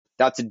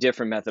that's a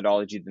different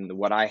methodology than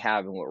what I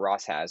have and what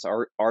Ross has.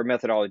 Our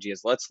methodology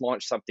is let's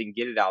launch something,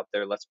 get it out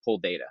there, let's pull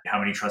data. How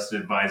many trusted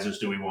advisors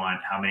do we want?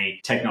 How many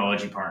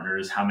technology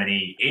partners? How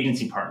many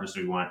agency partners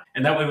do we want?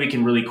 And that way we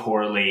can really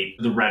correlate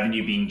the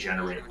revenue being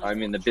generated.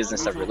 I'm in the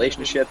business of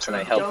relationships, and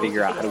I help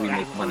figure out how do we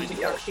make money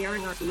together.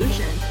 Sharing our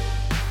solution.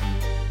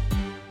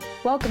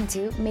 Welcome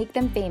to Make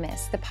Them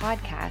Famous, the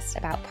podcast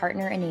about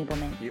partner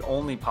enablement. The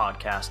only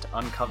podcast to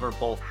uncover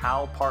both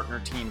how partner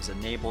teams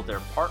enable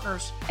their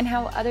partners and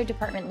how other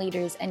department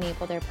leaders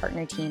enable their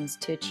partner teams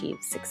to achieve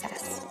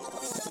success.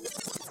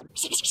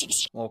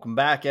 Welcome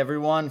back,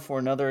 everyone, for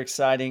another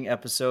exciting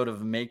episode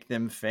of Make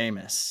Them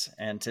Famous.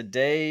 And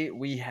today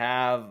we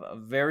have a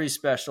very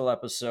special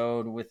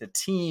episode with a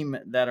team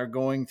that are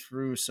going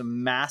through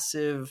some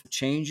massive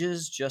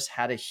changes, just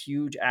had a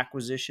huge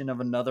acquisition of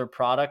another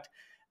product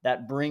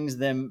that brings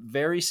them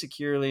very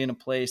securely in a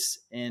place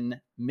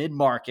in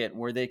mid-market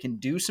where they can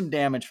do some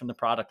damage from the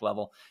product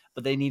level,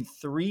 but they need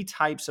 3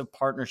 types of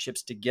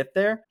partnerships to get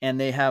there. And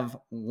they have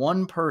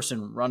one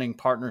person running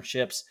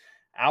partnerships,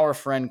 our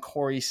friend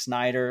Corey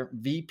Snyder,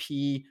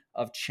 VP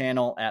of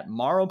Channel at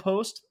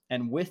Maropost.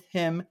 And with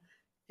him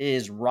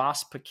is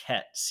Ross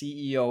Paquette,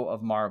 CEO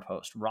of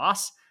Maropost.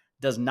 Ross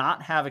does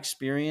not have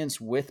experience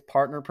with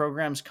partner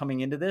programs coming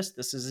into this.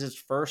 This is his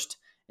first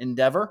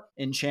endeavor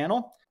in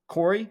Channel.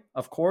 Corey,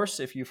 of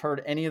course, if you've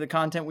heard any of the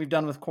content we've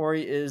done with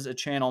Corey, is a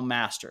channel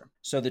master.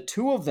 So the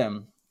two of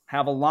them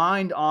have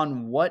aligned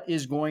on what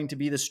is going to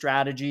be the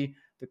strategy,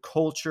 the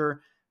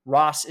culture.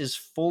 Ross is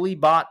fully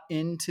bought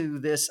into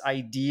this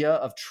idea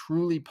of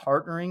truly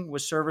partnering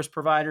with service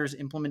providers,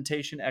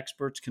 implementation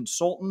experts,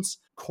 consultants.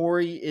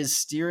 Corey is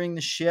steering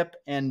the ship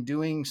and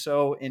doing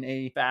so in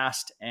a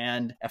fast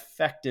and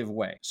effective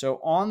way. So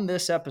on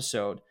this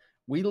episode,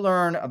 we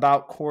learn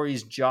about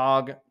Corey's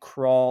jog,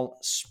 crawl,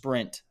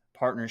 sprint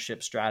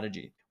partnership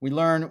strategy. We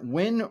learn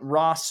when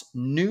Ross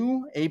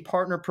knew a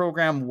partner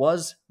program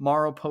was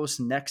Maropost's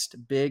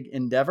next big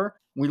endeavor.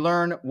 We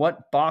learn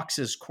what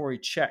boxes Corey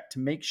checked to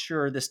make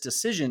sure this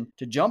decision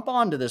to jump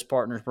onto this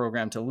partner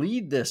program to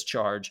lead this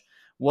charge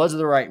was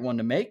the right one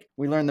to make.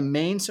 We learn the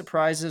main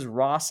surprises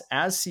Ross,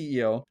 as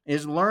CEO,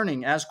 is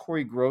learning as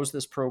Corey grows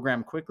this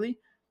program quickly.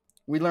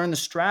 We learn the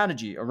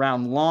strategy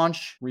around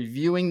launch,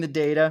 reviewing the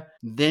data,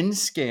 then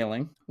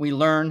scaling. We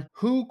learn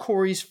who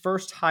Corey's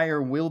first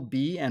hire will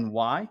be and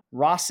why,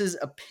 Ross's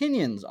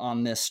opinions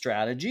on this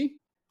strategy.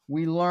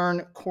 We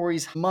learn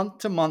Corey's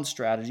month-to-month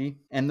strategy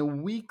and the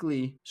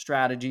weekly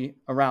strategy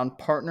around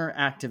partner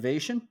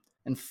activation.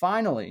 And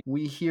finally,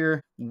 we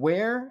hear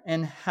where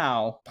and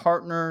how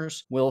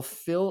partners will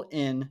fill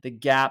in the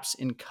gaps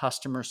in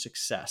customer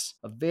success.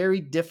 A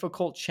very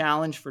difficult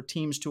challenge for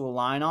teams to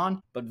align on,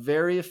 but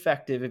very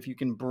effective if you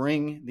can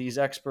bring these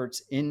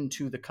experts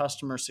into the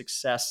customer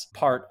success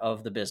part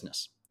of the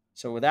business.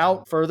 So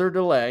without further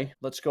delay,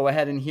 let's go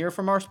ahead and hear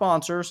from our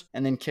sponsors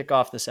and then kick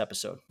off this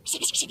episode.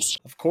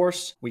 Of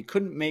course, we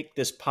couldn't make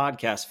this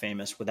podcast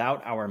famous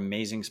without our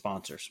amazing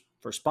sponsors.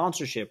 For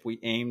sponsorship, we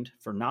aimed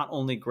for not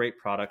only great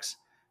products,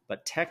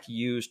 but tech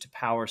used to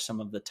power some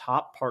of the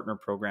top partner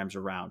programs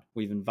around.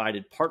 We've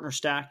invited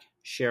PartnerStack,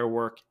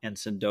 ShareWork, and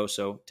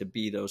Sendoso to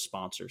be those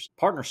sponsors.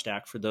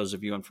 PartnerStack, for those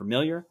of you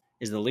unfamiliar,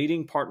 is the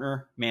leading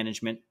partner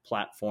management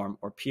platform,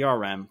 or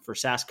PRM, for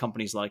SaaS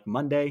companies like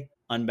Monday,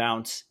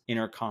 Unbounce,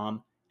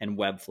 Intercom, and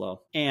Webflow.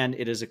 And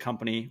it is a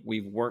company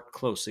we've worked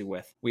closely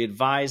with. We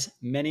advise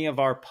many of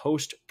our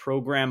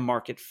post-program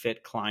market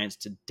fit clients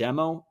to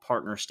demo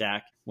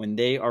PartnerStack when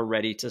they are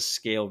ready to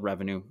scale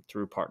revenue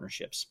through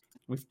partnerships.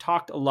 We've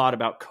talked a lot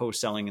about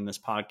co-selling in this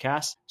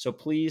podcast, so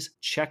please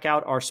check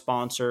out our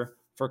sponsor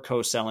for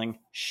co-selling,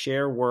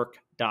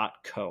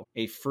 ShareWork.co,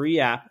 a free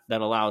app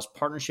that allows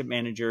partnership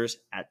managers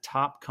at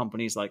top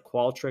companies like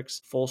Qualtrics,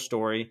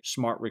 FullStory,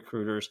 Smart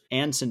Recruiters,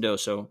 and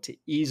Sendoso to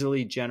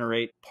easily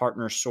generate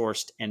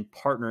partner-sourced and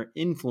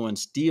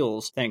partner-influenced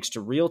deals thanks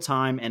to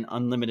real-time and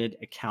unlimited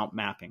account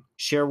mapping.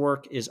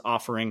 ShareWork is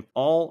offering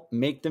all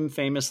Make Them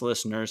Famous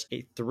listeners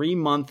a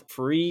 3-month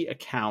free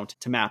account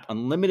to map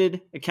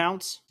unlimited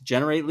accounts,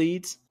 generate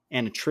leads,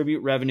 and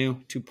attribute revenue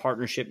to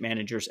partnership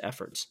managers'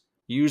 efforts.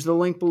 Use the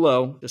link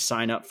below to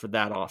sign up for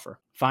that offer.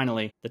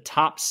 Finally, the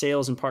top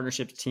sales and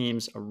partnerships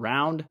teams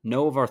around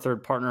know of our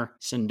third partner,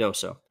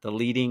 Sendoso, the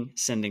leading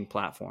sending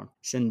platform.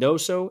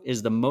 Sendoso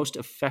is the most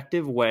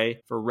effective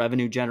way for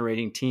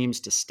revenue-generating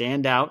teams to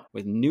stand out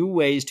with new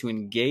ways to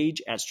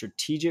engage at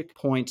strategic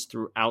points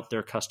throughout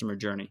their customer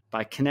journey.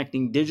 By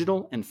connecting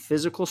digital and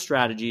physical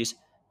strategies,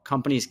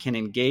 companies can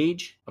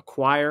engage,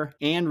 acquire,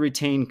 and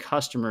retain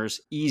customers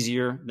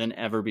easier than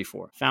ever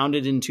before.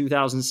 Founded in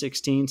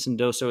 2016,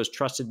 Sendoso is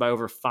trusted by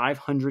over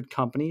 500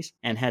 companies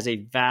and has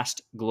a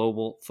vast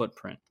global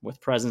footprint with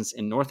presence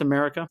in North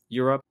America,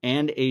 Europe,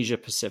 and Asia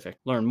Pacific.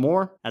 Learn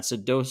more at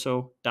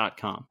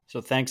sendoso.com. So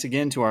thanks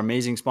again to our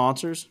amazing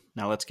sponsors.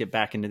 Now let's get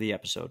back into the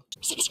episode.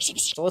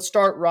 So let's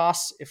start,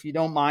 Ross, if you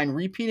don't mind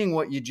repeating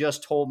what you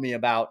just told me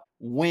about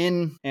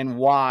when and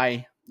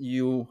why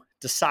you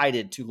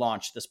decided to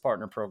launch this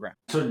partner program?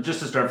 So just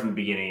to start from the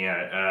beginning,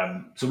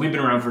 so we've been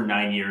around for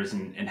 9 years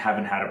and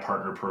haven't had a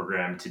partner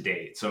program to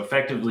date. So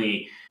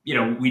effectively,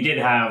 we did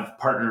have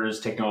partners,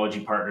 technology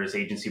partners,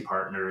 agency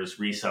partners,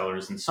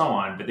 resellers, and so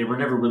on, but they were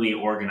never really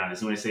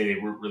organized. And when I say they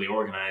weren't really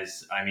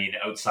organized, I mean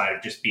outside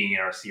of just being in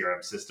our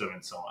CRM system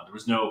and so on. There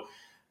was no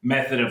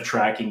method of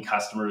tracking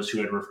partners who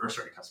had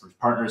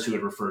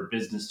referred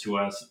business to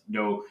us,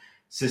 no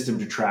system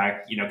to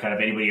track, kind of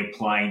anybody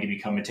applying to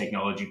become a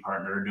technology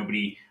partner,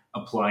 nobody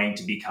applying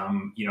to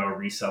become, a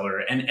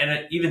reseller,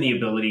 and even the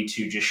ability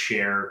to just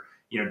share,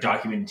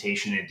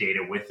 documentation and data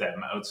with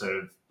them outside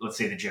of, let's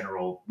say, the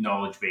general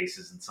knowledge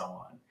bases and so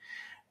on.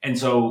 And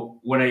so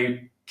when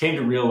I came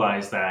to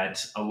realize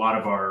that a lot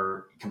of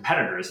our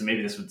competitors, and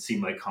maybe this would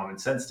seem like common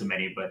sense to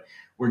many, but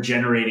we're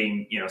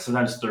generating,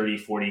 sometimes 30,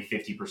 40,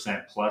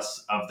 50%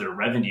 plus of their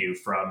revenue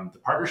from the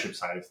partnership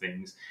side of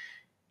things,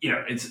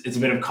 it's a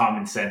bit of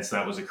common sense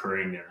that was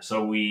occurring there.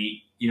 So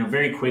we,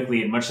 very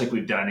quickly, and much like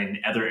we've done in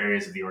other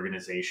areas of the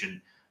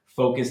organization,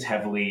 focused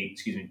heavily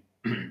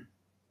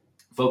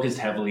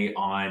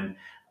on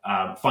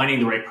finding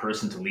the right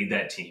person to lead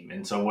that team.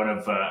 And so one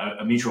of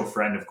a mutual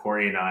friend of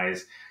Corey and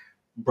I's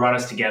brought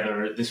us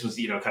together. This was,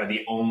 kind of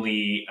the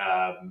only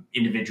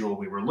individual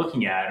we were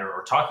looking at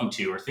or talking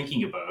to or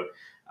thinking about.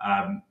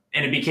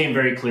 And it became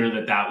very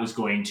clear that was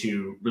going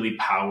to really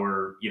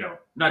power,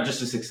 not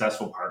just a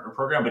successful partner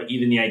program, but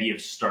even the idea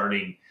of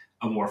starting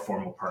a more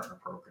formal partner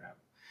program.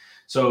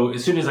 So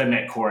as soon as I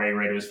met Corey,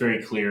 right, it was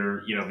very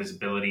clear, his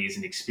abilities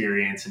and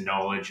experience and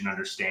knowledge and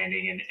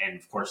understanding. And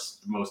of course,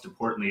 most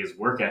importantly, his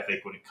work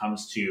ethic when it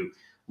comes to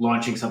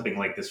launching something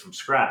like this from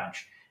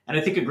scratch. And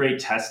I think a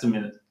great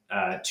testament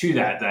to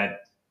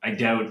that I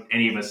doubt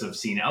any of us have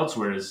seen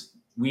elsewhere is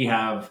we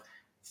have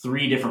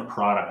 3 different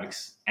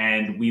products,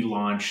 and we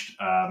launched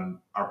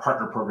our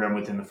partner program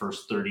within the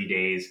first 30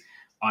 days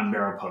on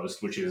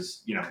Maripost, which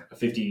is, a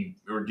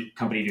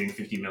company doing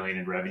 50 million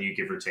in revenue,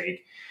 give or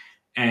take.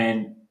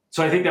 And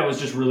so I think that was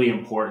just really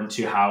important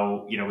to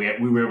how,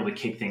 we were able to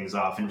kick things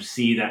off and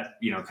see that,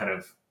 kind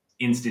of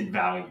instant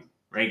value,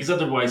 right? Because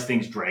otherwise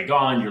things drag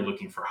on. You're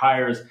looking for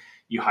hires.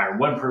 You hire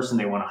one person,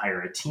 they want to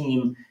hire a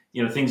team.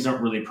 Things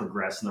don't really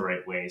progress in the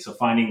right way. So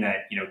finding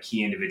that,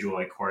 key individual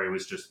like Corey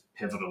was just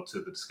pivotal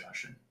to the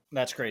discussion.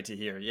 That's great to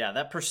hear. Yeah,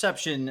 that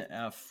perception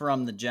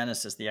from the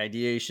genesis, the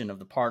ideation of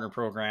the partner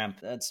program,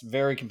 that's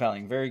very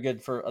compelling, very good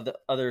for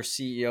other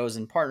CEOs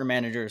and partner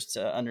managers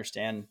to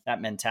understand that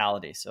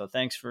mentality. So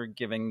thanks for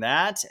giving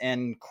that.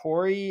 And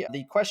Corey,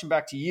 the question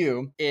back to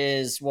you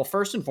is, well,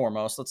 first and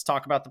foremost, let's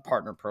talk about the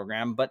partner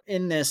program. But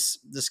in this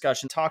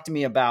discussion, talk to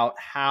me about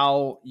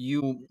how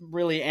you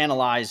really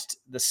analyzed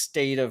the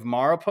state of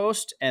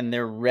Maripost and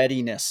their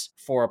readiness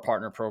for a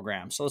partner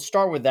program. So let's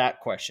start with that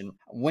question.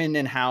 When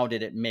and how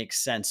did it make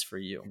sense for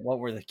you? What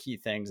were the key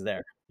things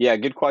there? Yeah,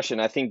 good question.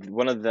 I think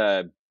one of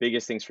the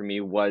biggest things for me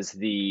was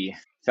the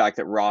fact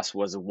that Ross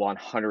was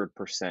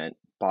 100%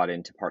 bought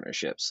into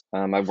partnerships.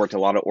 I've worked a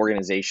lot of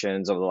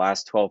organizations over the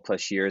last 12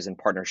 plus years in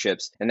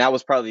partnerships, and that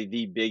was probably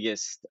the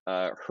biggest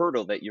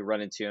hurdle that you run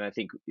into. And I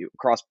think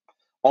across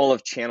all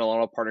of channel,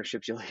 all of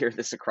partnerships, you'll hear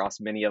this across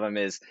many of them,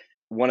 is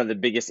one of the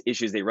biggest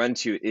issues they run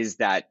to is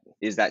that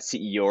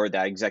CEO or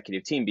that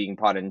executive team being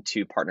brought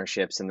into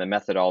partnerships and the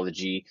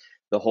methodology,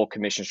 the whole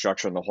commission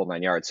structure, and the whole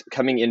 9 yards.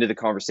 Coming into the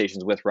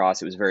conversations with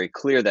Ross, it was very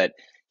clear that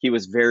he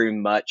was very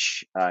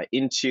much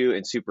into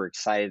and super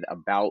excited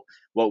about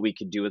what we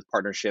could do with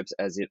partnerships,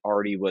 as it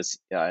already was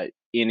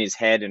in his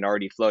head and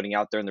already floating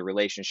out there in the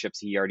relationships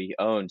he already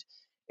owned,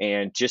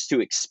 and just to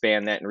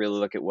expand that and really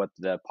look at what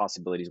the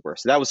possibilities were.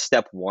 So that was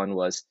step one.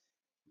 Was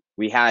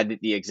we had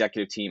the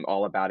executive team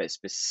all about it,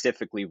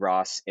 specifically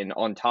Ross. And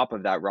on top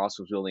of that, Ross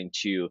was willing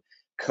to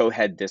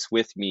co-head this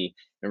with me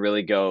and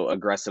really go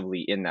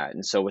aggressively in that.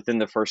 And so within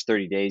the first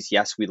 30 days,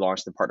 yes, we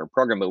launched the partner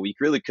program, but we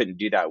really couldn't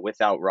do that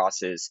without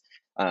Ross's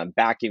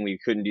backing. We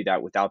couldn't do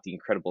that without the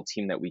incredible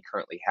team that we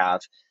currently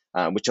have,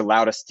 which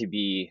allowed us to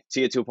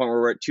get to a point where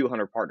we're at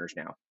 200 partners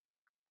now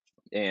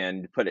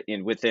and put it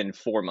in within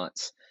 4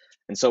 months.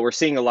 And so we're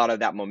seeing a lot of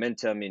that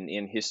momentum.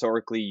 And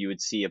historically, you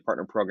would see a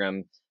partner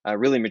program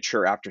really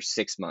mature after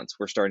 6 months.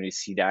 We're starting to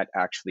see that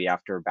actually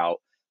after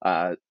about,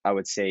 I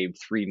would say,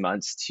 3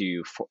 months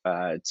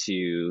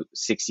to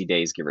 60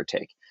 days, give or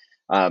take.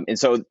 And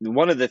so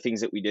one of the things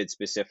that we did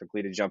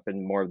specifically, to jump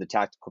in more of the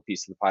tactical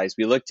piece of the pie, is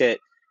we looked at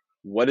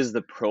what does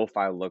the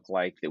profile look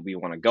like that we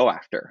want to go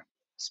after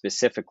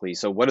specifically.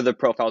 So what are the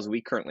profiles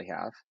we currently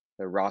have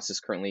that Ross is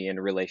currently in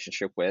a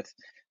relationship with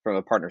from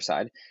a partner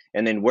side?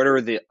 And then what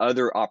are the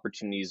other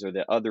opportunities or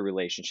the other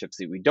relationships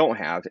that we don't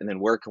have? And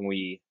then where can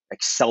we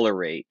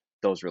accelerate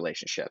those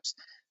relationships?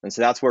 And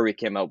so that's where we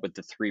came up with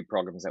the 3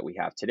 programs that we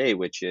have today,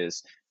 which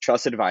is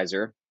Trusted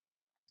Advisor,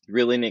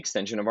 really an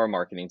extension of our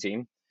marketing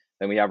team.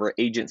 Then we have our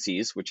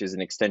agencies, which is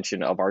an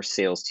extension of our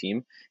sales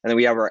team. And then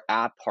we have our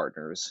app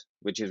partners,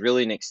 which is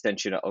really an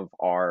extension of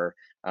our,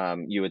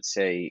 you would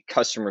say,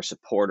 customer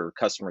support or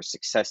customer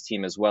success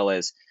team, as well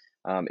as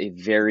a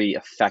very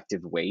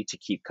effective way to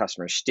keep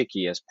customers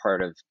sticky as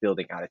part of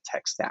building out a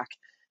tech stack.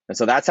 And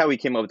so that's how we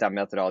came up with that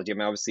methodology. I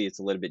mean, obviously it's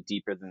a little bit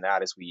deeper than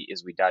that as we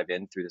dive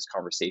in through this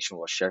conversation.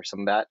 We'll share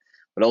some of that.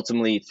 But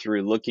ultimately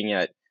through looking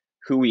at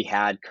who we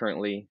had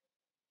currently,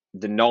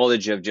 the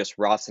knowledge of just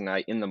Ross and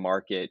I in the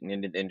market and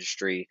in the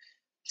industry,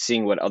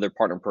 seeing what other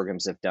partner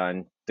programs have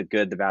done, the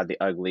good, the bad, the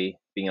ugly,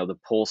 being able to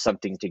pull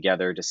something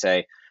together to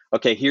say,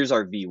 okay, here's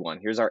our V1,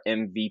 here's our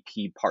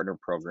MVP partner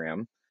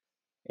program.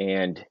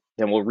 And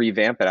then we'll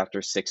revamp it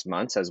after 6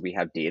 months as we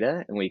have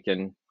data,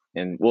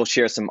 and we'll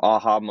share some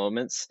aha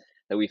moments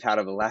that we've had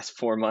over the last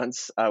 4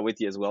 months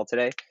with you as well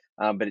today.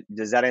 But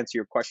does that answer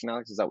your question,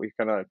 Alex? Is that what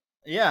you're kind of...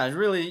 Yeah, it's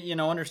really,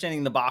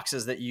 understanding the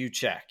boxes that you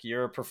check.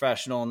 You're a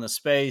professional in the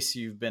space.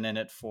 You've been in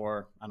it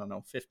for,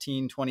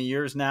 15, 20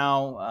 years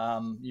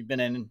now. You've been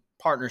in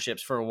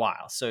partnerships for a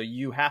while. So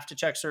you have to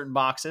check certain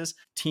boxes,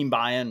 team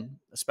buy-in,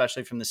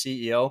 especially from the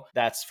CEO.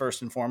 That's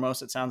first and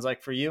foremost, it sounds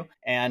like, for you.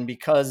 And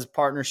because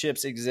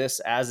partnerships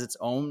exist as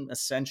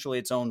essentially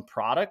its own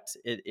product,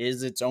 it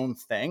is its own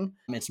thing.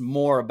 It's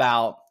more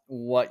about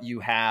what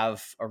you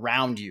have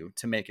around you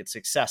to make it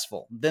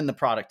successful than the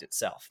product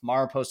itself.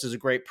 Marupost is a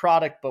great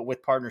product, but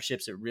with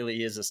partnerships, it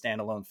really is a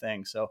standalone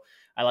thing. So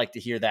I like to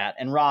hear that.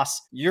 And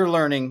Ross, you're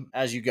learning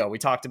as you go. We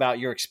talked about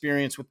your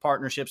experience with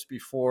partnerships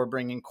before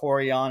bringing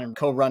Corey on and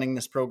co-running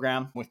this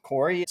program with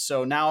Corey.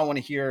 So now I want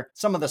to hear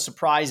some of the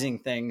surprising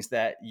things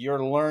that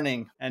you're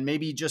learning, and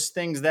maybe just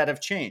things that have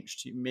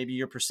changed. Maybe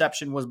your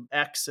perception was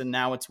X and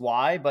now it's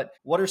Y, but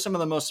what are some of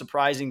the most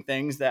surprising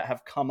things that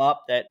have come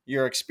up that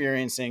you're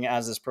experiencing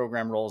as this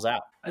program rolls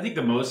out? I think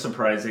the most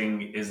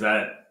surprising is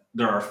that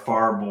there are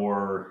far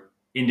more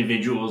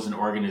individuals and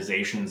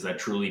organizations that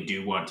truly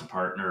do want to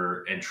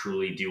partner and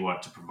truly do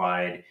want to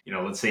provide,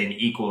 let's say, an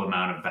equal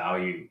amount of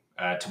value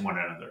to one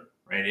another,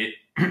 right?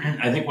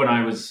 I think when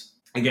I was,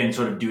 again,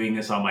 sort of doing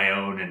this on my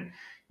own and,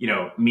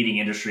 meeting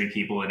industry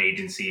people and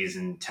agencies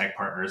and tech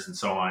partners and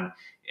so on,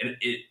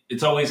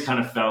 it's always kind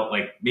of felt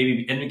like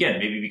maybe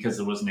because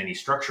there wasn't any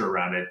structure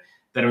around it,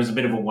 that it was a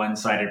bit of a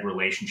one-sided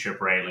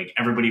relationship, right? Like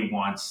everybody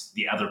wants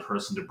the other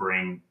person to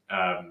bring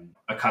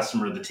a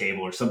customer to the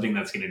table or something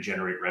that's going to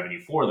generate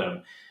revenue for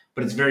them.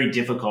 But it's very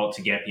difficult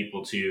to get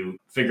people to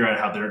figure out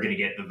how they're going to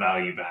get the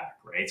value back,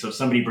 right? So if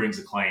somebody brings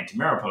a client to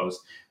Marupost,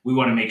 we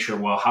want to make sure,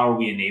 well, how are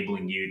we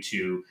enabling you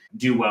to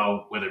do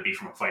well, whether it be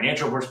from a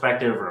financial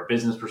perspective or a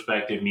business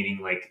perspective,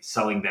 meaning like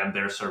selling them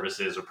their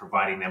services or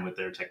providing them with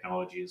their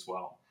technology as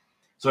well.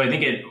 So I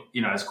think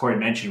as Corey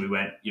mentioned, we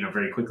went,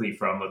 very quickly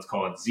from, let's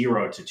call it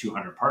 0 to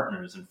 200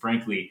 partners. And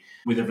frankly,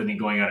 with everything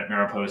going on at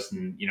Marupost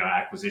and,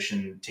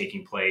 acquisition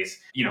taking place,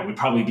 we'd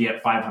probably be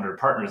at 500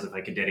 partners if I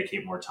could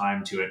dedicate more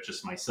time to it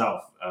just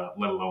myself,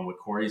 let alone what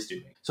Corey's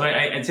doing. So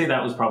I'd say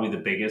that was probably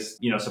the biggest,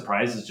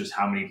 surprise, is just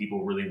how many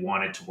people really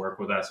wanted to work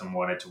with us and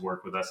wanted to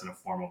work with us in a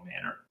formal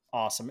manner.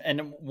 Awesome.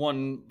 And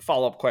one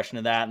follow-up question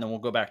to that, and then we'll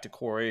go back to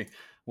Corey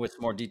with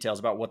more details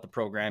about what the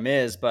program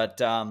is.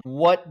 But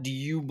what do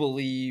you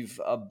believe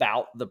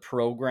about the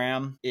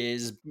program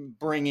is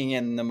bringing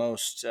in the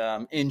most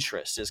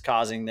interest, is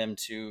causing them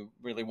to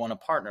really want to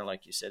partner,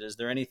 like you said? Is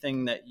there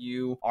anything that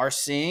you are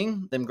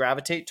seeing them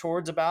gravitate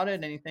towards about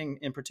it? Anything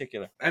in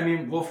particular? I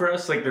mean, well, for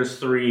us, like there's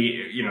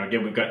three,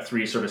 again, we've got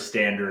three sort of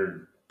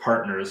standard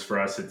partners. For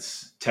us,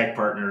 it's tech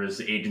partners,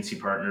 agency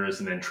partners,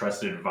 and then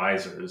trusted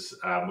advisors,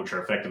 which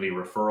are effectively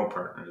referral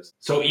partners.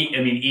 So,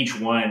 each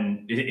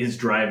one is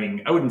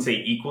driving, I wouldn't say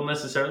equal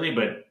necessarily,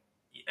 but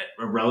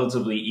a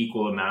relatively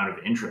equal amount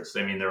of interest.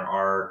 I mean, there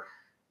are,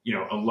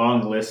 a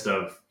long list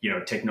of,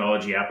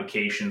 technology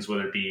applications,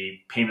 whether it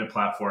be payment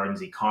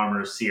platforms,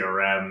 e-commerce,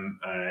 CRM,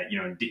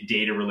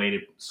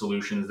 data-related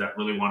solutions that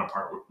really want to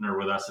partner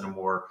with us in a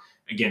more,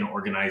 again,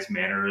 organized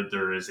manner.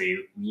 There is a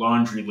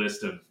laundry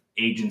list of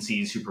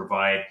agencies who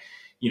provide,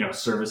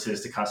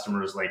 services to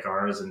customers like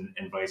ours and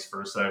vice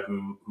versa,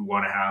 who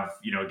want to have,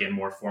 again,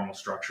 more formal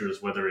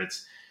structures, whether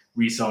it's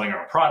reselling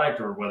our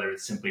product or whether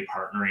it's simply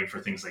partnering for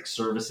things like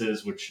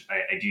services, which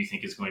I do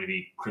think is going to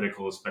be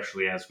critical,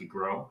 especially as we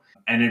grow.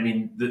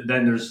 And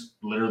then there's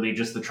literally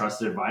just the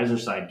trusted advisor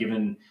side,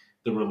 given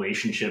the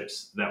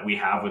relationships that we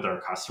have with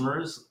our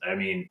customers. I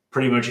mean,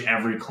 pretty much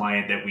every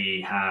client that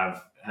we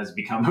have has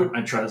become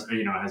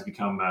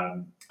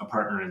a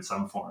partner in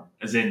some form.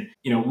 As in,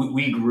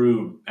 we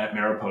grew at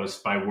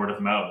Marupost by word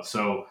of mouth.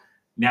 So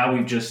now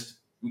we've just,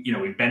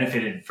 we've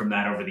benefited from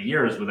that over the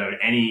years without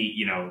any,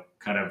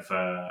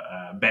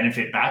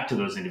 benefit back to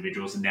those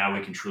individuals. And now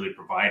we can truly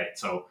provide it.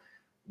 So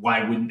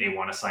why wouldn't they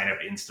want to sign up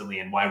instantly?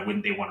 And why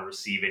wouldn't they want to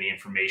receive any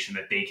information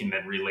that they can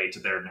then relay to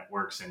their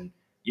networks and,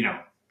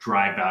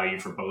 drive value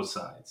for both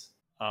sides?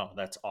 Oh,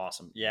 that's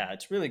awesome. Yeah,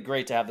 it's really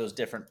great to have those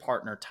different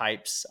partner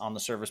types on the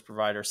service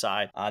provider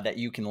side that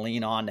you can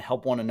lean on to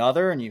help one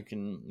another, and you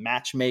can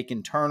match make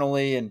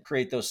internally and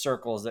create those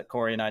circles that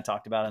Corey and I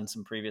talked about in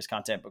some previous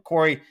content. But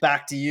Corey,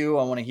 back to you.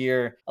 I want to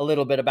hear a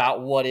little bit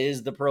about what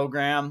is the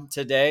program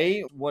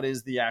today? What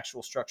is the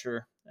actual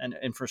structure and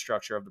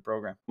infrastructure of the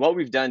program? What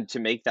we've done to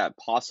make that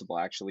possible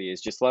actually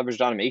is just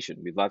leveraged automation.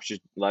 We've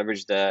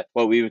leveraged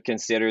what we would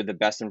consider the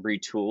best in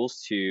breed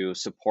tools to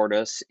support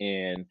us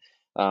in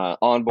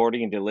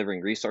onboarding and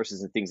delivering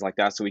resources and things like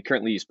that. So we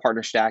currently use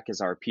PartnerStack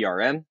as our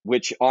PRM,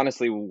 which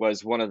honestly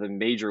was one of the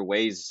major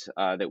ways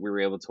that we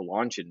were able to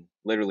launch in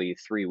literally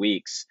 3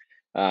 weeks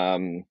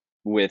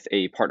with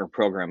a partner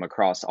program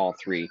across all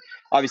three.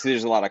 Obviously,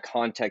 there's a lot of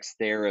context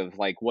there of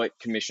like what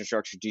commission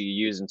structure do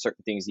you use and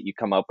certain things that you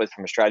come up with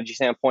from a strategy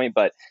standpoint.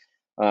 But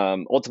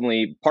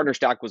ultimately,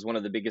 PartnerStack was one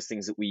of the biggest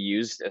things that we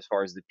used as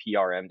far as the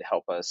PRM to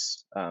help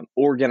us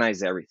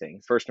organize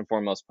everything. First and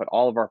foremost, put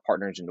all of our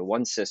partners into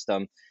one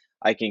system.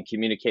 I can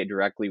communicate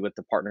directly with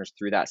the partners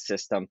through that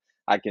system.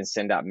 I can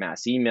send out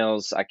mass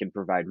emails. I can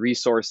provide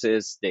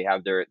resources. They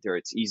have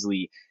it's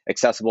easily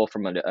accessible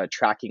from a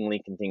tracking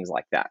link and things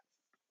like that.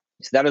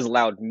 So that has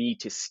allowed me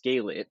to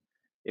scale it,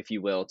 if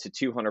you will, to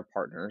 200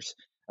 partners,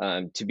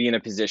 to be in a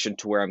position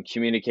to where I'm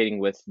communicating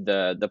with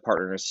the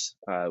partners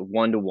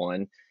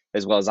one-to-one,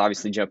 as well as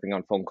obviously jumping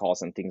on phone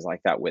calls and things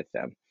like that with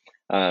them.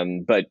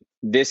 But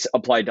this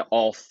applied to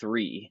all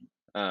three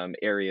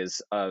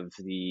areas of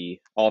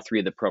all three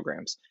of the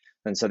programs.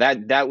 And so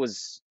that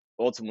was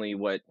ultimately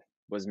what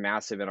was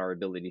massive in our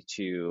ability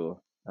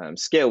to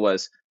scale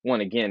was,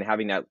 one, again,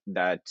 having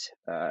that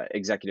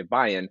executive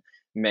buy-in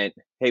meant,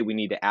 hey, we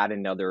need to add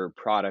another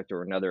product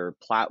or another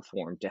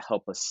platform to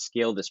help us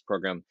scale this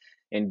program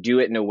and do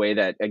it in a way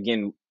that,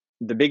 again,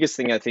 the biggest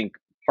thing I think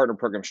partner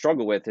programs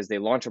struggle with is they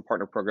launch a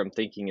partner program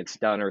thinking it's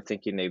done or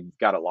thinking they've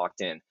got it locked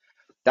in.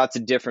 That's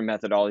a different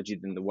methodology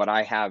than what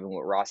I have and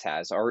what Ross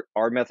has.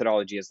 Our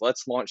methodology is,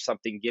 let's launch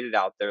something, get it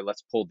out there,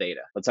 let's pull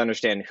data. Let's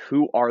understand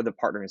who are the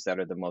partners that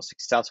are the most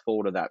successful.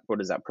 What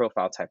does that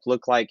profile type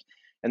look like?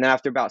 And then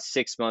after about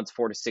 6 months,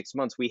 4 to 6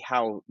 months, we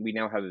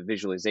now have a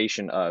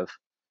visualization of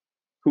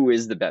who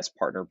is the best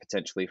partner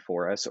potentially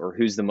for us, or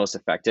who's the most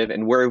effective,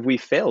 and where have we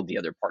failed the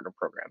other partner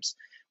programs?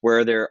 Where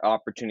are there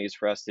opportunities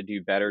for us to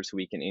do better so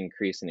we can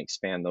increase and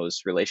expand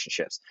those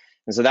relationships?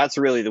 And so that's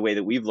really the way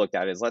that we've looked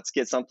at it, is let's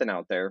get something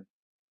out there.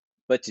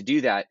 But to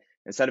do that,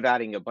 instead of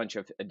adding a bunch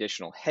of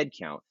additional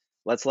headcount,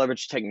 let's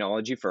leverage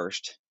technology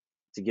first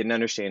to get an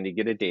understanding,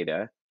 get a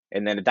data,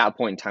 and then at that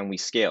point in time, we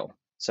scale.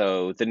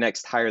 So the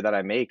next hire that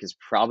I make is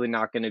probably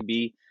not going to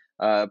be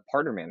a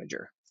partner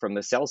manager from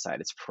the sales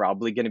side. It's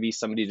probably going to be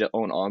somebody to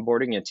own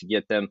onboarding and to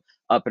get them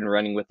up and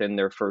running within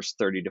their first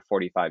 30 to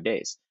 45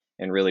 days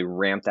and really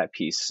ramp that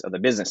piece of the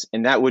business.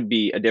 And that would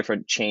be a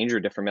different change or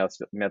different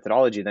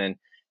methodology than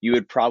you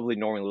would probably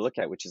normally look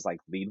at, which is like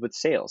lead with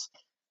sales.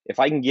 If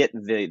I can get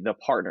the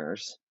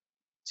partners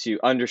to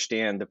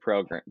understand the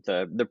program,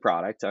 the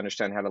product, to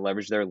understand how to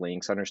leverage their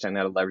links, understand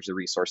how to leverage the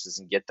resources,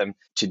 and get them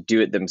to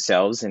do it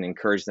themselves and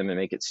encourage them to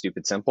make it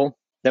stupid simple,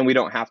 then we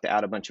don't have to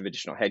add a bunch of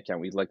additional headcount.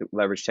 We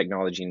leverage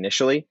technology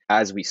initially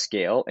as we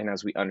scale and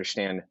as we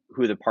understand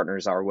who the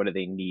partners are, what do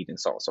they need, and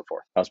so on and so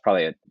forth. That was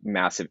probably a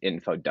massive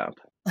info dump.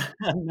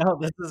 No,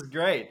 this is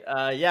great.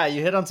 Yeah,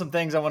 you hit on some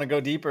things I want to go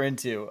deeper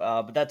into,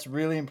 but that's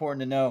really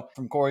important to know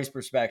from Corey's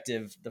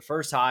perspective, the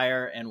first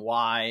hire and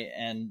why,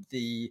 and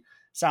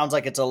sounds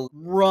like it's a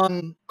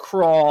run,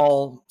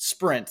 crawl,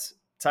 sprint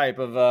type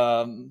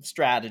of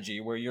strategy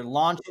where you're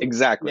launching.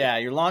 Exactly. Yeah,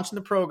 you're launching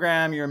the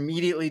program. You're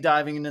immediately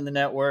diving into the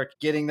network,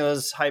 getting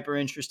those hyper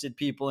interested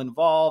people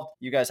involved.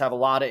 You guys have a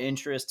lot of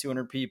interest.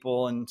 200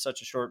 people in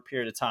such a short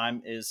period of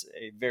time is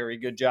a very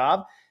good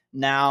job.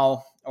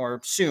 Now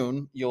or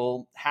soon,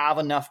 you'll have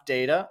enough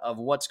data of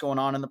what's going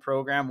on in the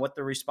program, what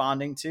they're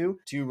responding to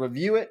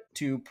review it,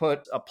 to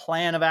put a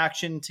plan of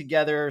action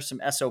together,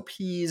 some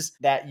SOPs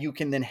that you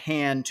can then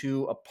hand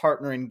to a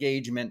partner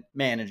engagement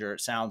manager, it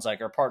sounds like,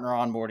 or partner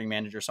onboarding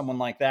manager, someone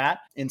like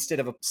that,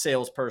 instead of a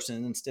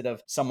salesperson, instead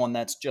of someone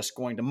that's just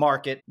going to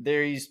market.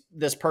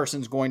 This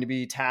person's going to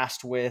be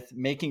tasked with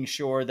making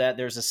sure that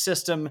there's a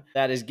system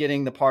that is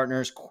getting the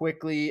partners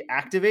quickly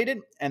activated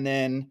and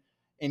then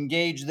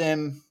engage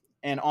them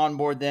and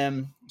onboard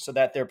them so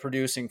that they're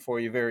producing for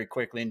you very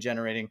quickly and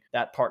generating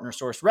that partner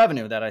source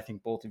revenue that I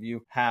think both of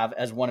you have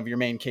as one of your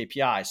main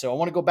KPIs. So I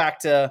want to go back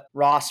to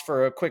Ross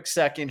for a quick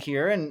second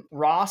here. And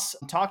Ross,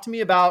 talk to me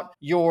about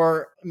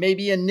your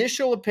maybe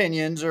initial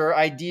opinions or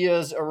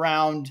ideas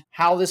around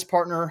how this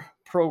partner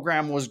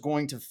program was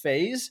going to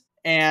phase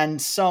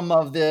and some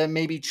of the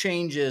maybe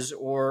changes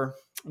or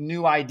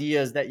new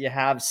ideas that you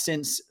have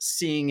since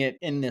seeing it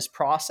in this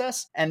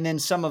process, and then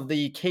some of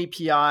the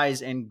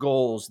KPIs and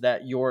goals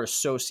that you're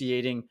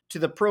associating to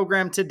the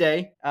program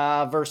today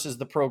versus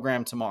the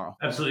program tomorrow.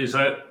 Absolutely.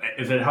 So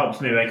if it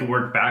helps, maybe I could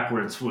work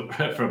backwards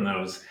from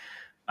those.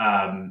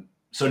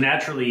 So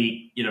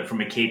naturally,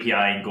 from a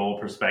KPI and goal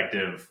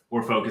perspective,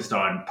 we're focused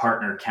on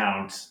partner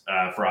count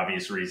for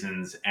obvious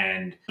reasons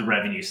and the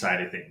revenue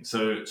side of things.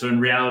 So in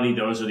reality,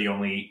 those are the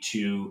only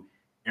two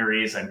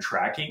areas I'm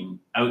tracking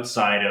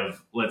outside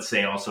of, let's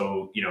say,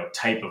 also,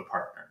 type of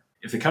partner.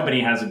 If the company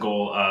has a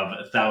goal of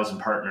 1,000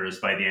 partners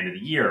by the end of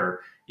the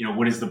year,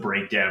 what is the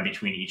breakdown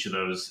between each of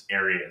those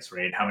areas,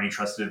 right? How many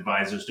trusted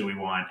advisors do we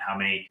want? How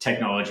many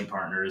technology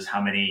partners?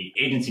 How many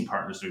agency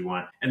partners do we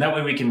want? And that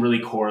way we can really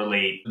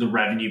correlate the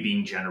revenue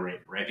being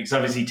generated, right? Because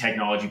obviously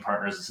technology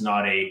partners is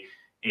not a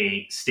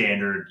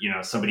standard,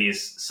 somebody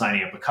is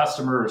signing up a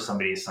customer or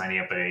somebody is signing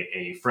up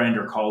a friend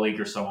or colleague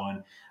or so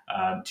on.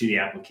 to the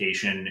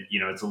application.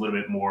 It's a little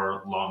bit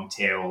more long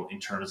tail in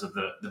terms of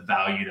the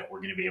value that we're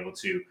going to be able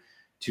to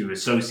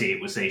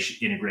associate with, say,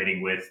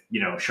 integrating with,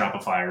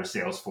 Shopify or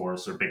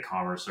Salesforce or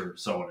BigCommerce or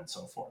so on and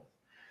so forth.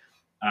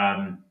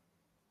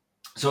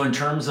 So in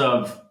terms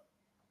of,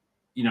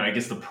 I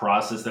guess the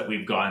process that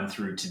we've gone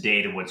through to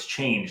date and what's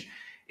changed,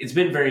 it's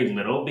been very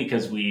little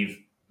because we've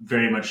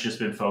very much just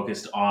been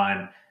focused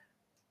on,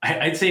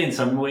 I'd say in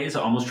some ways,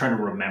 almost trying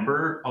to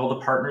remember all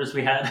the partners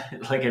we had,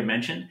 like I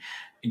mentioned,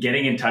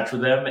 getting in touch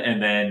with them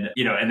and then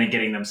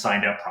getting them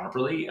signed up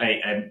properly.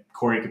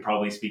 Corey could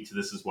probably speak to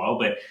this as well,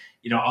 but,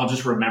 I'll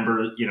just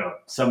remember,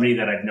 somebody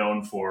that I've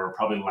known for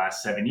probably the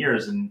last 7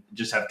 years and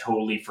just have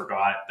totally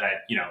forgot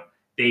that,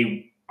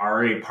 they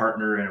are a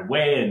partner in a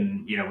way,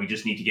 and we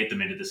just need to get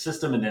them into the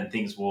system, and then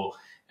things will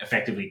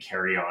effectively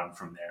carry on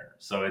from there.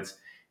 So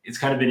it's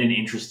kind of been an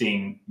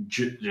interesting,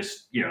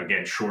 just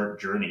again, short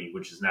journey,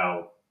 which is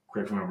now,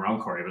 correct me if I'm wrong,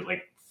 Corey, but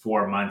like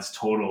 4 months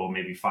total,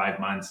 maybe 5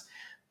 months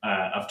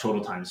of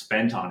total time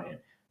spent on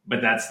it.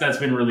 But that's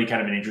been really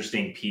kind of an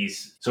interesting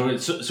piece. So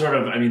it's sort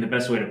of, the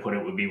best way to put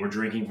it would be we're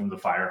drinking from the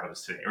fire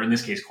hose today, or in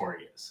this case,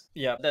 Corey is.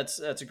 Yeah, that's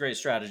a great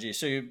strategy.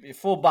 So you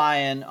full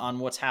buy-in on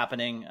what's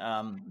happening,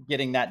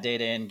 getting that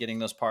data in, getting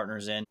those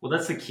partners in. Well,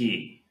 that's the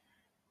key.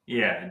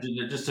 Yeah,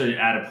 just to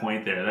add a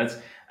point there,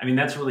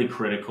 that's really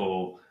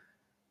critical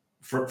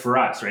for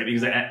us, right?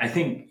 Because I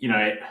think,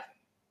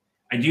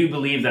 I do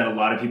believe that a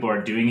lot of people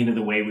are doing it in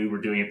the way we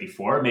were doing it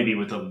before, maybe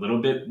with a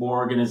little bit more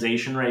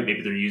organization, right?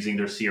 Maybe they're using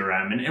their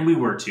CRM, and we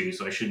were too.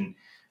 So I shouldn't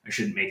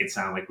make it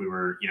sound like we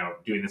were,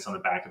 doing this on the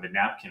back of a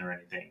napkin or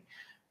anything.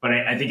 But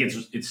I think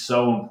it's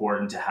so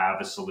important to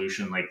have a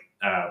solution like,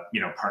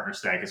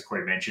 PartnerStack, as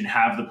Corey mentioned,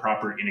 have the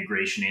proper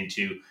integration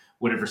into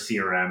whatever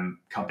CRM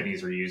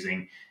companies are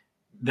using.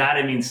 That,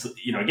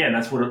 again,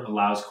 that's what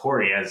allows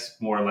Corey, as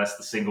more or less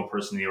the single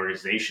person in the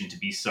organization, to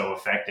be so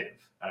effective.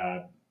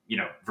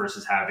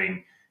 Versus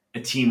having a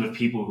team of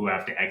people who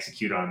have to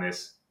execute on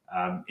this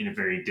in a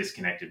very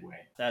disconnected way.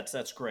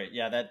 That's great.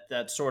 Yeah,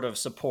 that sort of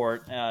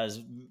support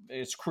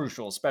is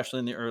crucial, especially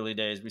in the early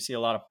days. We see a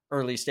lot of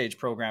early stage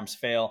programs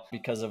fail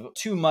because of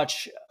too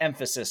much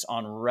emphasis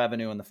on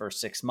revenue in the first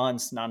 6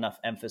 months, not enough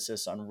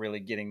emphasis on really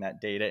getting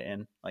that data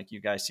in, like you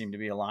guys seem to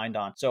be aligned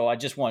on. So I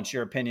just want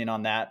your opinion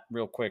on that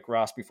real quick,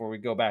 Ross, before we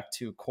go back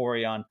to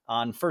Corey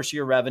on first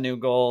year revenue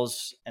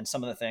goals and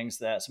some of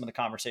the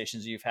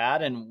conversations you've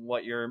had and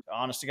what your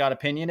honest to God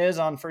opinion is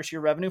on first year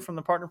revenue from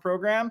the partner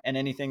program and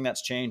anything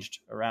that's changed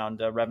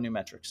around revenue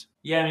metrics.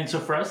 Yeah, so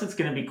for us, it's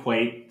going to be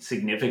quite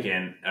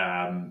significant.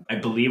 I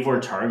believe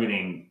we're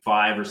targeting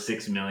 5 or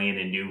 6 million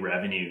in new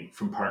revenue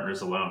from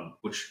partners alone,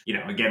 which,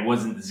 again,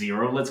 wasn't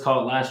zero, let's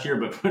call it, last year,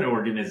 but from an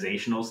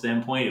organizational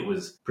standpoint, it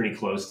was pretty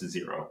close to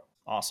zero.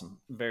 Awesome.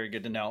 Very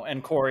good to know.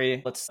 And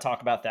Corey, let's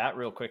talk about that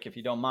real quick, if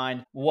you don't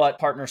mind. What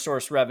partner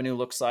source revenue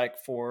looks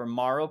like for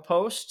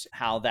Maropost,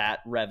 how that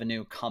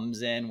revenue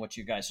comes in, what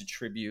you guys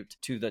attribute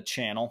to the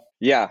channel.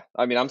 Yeah.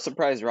 I'm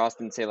surprised Ross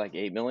didn't say like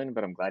 8 million,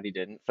 but I'm glad he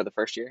didn't for the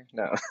first year.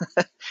 No.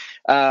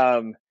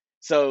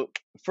 So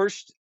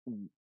first,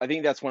 I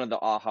think that's one of the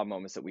aha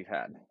moments that we've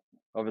had.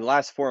 Over the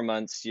last 4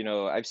 months,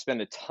 I've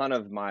spent a ton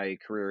of my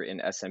career in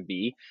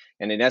SMB,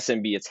 and in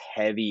SMB, it's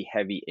heavy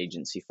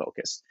agency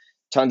focused.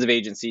 Tons of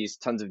agencies,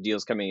 tons of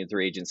deals coming in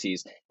through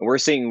agencies. And we're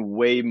seeing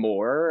way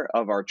more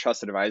of our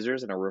trusted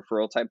advisors and our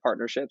referral type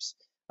partnerships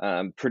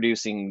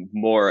producing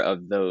more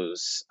of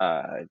those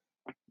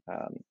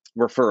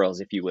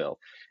referrals, if you will.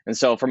 And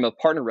so from a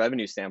partner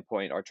revenue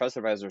standpoint, our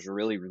trusted advisors are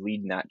really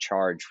leading that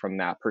charge from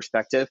that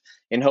perspective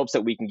in hopes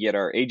that we can get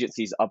our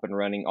agencies up and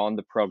running on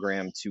the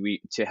program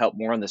to help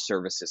more on the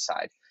services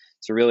side.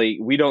 So really,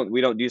 we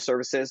don't do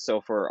services.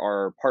 So for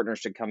our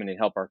partners to come in and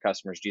help our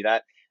customers do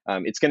that,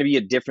 it's going to be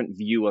a different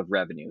view of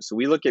revenue. So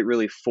we look at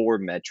really 4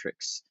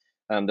 metrics.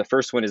 The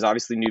first one is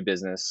obviously new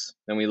business.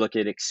 Then we look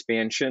at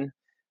expansion,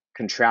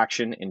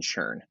 contraction, and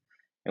churn.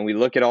 And we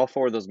look at all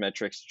 4 of those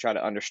metrics to try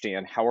to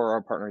understand how are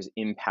our partners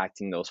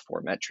impacting those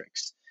 4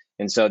 metrics.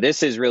 And so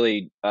this is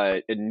really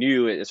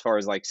new as far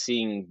as like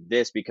seeing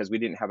this, because we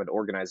didn't have it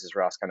organized, as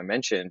Ross kind of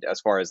mentioned, as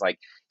far as like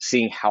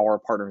seeing how our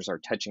partners are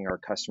touching our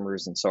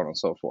customers and so on and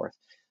so forth.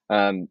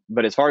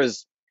 But as far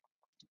as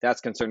that's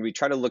concerned, we're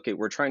trying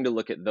to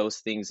look at those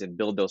things and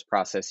build those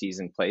processes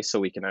in place so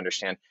we can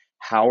understand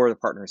how are the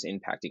partners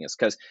impacting us.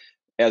 Because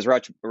as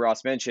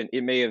Ross mentioned,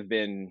 it may have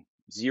been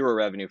 0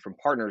 revenue from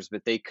partners,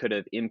 but they could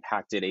have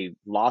impacted a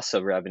loss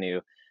of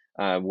revenue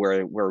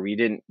where we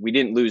didn't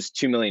lose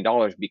 $2 million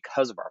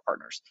because of our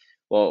partners.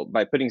 Well,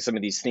 by putting some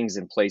of these things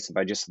in place, and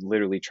by just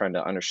literally trying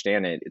to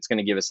understand it, it's going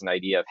to give us an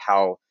idea of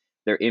how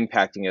they're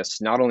impacting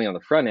us, not only on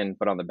the front end,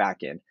 but on the back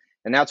end.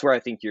 And that's where I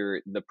think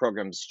the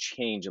programs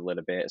change a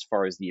little bit as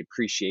far as the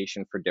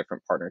appreciation for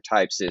different partner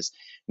types is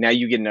now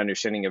you get an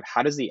understanding of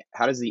how does the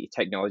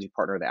technology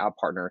partner, the app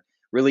partner,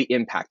 really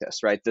impact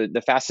us, right?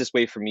 The fastest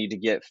way for me to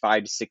get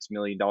 $5 to $6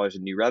 million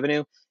in new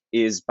revenue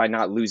is by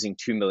not losing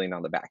 $2 million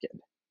on the back end.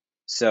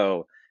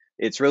 So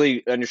it's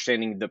really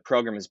understanding the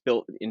program is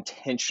built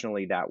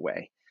intentionally that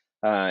way.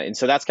 And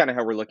so that's kind of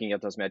how we're looking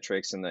at those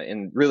metrics.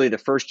 And really the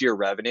first year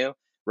revenue,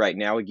 right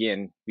now,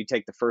 again, we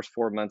take the first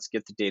 4 months,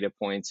 get the data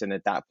points, and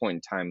at that point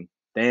in time,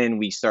 then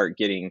we start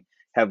getting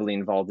heavily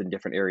involved in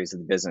different areas of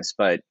the business.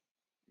 But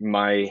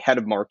my head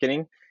of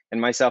marketing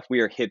and myself, we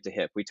are hip to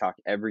hip. We talk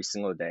every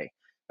single day.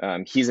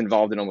 He's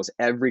involved in almost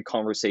every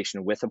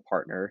conversation with a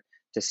partner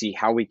to see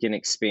how we can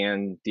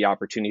expand the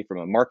opportunity from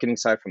a marketing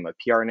side, from a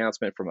PR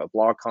announcement, from a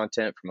blog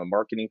content, from a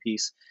marketing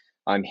piece.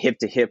 I'm hip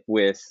to hip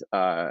with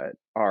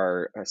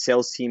our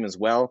sales team as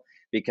well,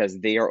 because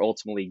they are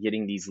ultimately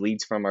getting these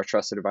leads from our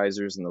trusted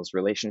advisors and those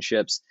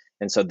relationships.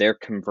 And so they're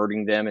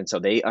converting them. And so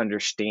they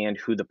understand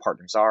who the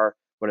partners are,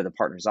 what do the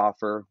partners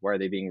offer, why are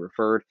they being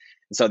referred.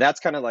 And so that's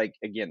kind of like,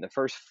 again, the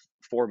first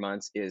 4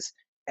 months is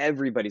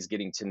everybody's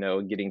getting to know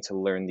and getting to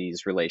learn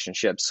these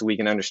relationships so we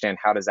can understand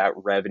how does that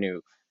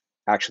revenue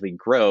actually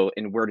grow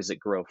and where does it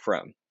grow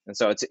from. And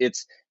so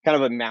it's kind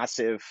of a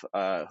massive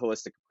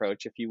holistic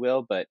approach, if you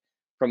will. But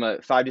from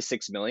a 5 to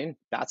 6 million,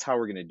 that's how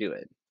we're going to do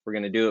it. We're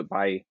going to do it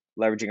by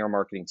leveraging our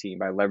marketing team,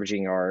 by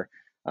leveraging our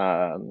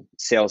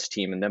sales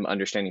team and them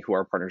understanding who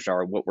our partners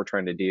are, what we're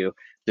trying to do,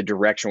 the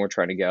direction we're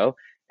trying to go.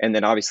 And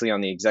then obviously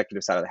on the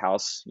executive side of the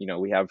house,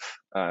 we have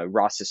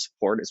Ross's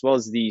support as well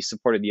as the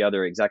support of the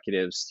other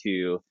executives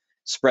to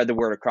spread the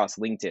word across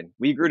LinkedIn.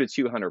 We grew to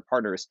 200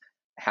 partners.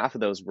 Half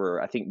of those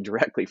were, I think,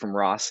 directly from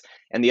Ross,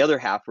 and the other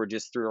half were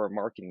just through our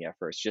marketing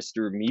efforts, just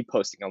through me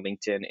posting on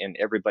LinkedIn and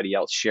everybody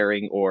else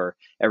sharing, or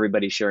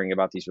everybody sharing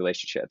about these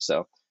relationships.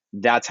 So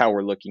that's how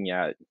we're looking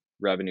at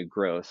revenue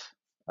growth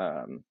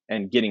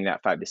and getting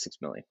that 5 to 6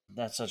 million.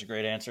 That's such a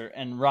great answer.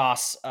 And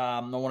Ross, I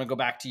want to go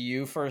back to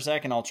you for a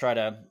second. I'll try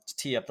to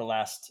tee up the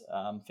last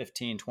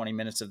 15, 20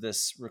 minutes of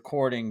this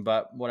recording.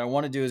 But what I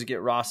want to do is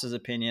get Ross's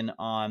opinion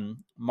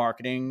on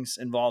marketing's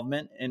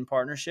involvement in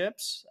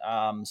partnerships,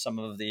 some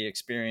of the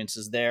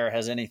experiences there.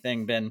 Has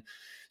anything been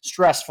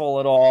stressful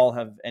at all?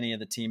 Have any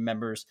of the team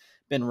members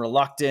been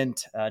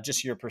reluctant?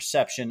 Just your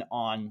perception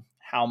on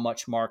how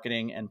much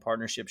marketing and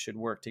partnership should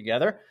work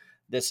together.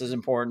 This is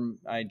important.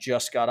 I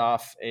just got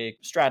off a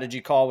strategy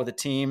call with a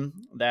team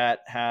that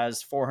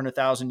has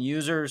 400,000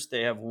 users.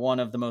 They have one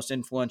of the most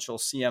influential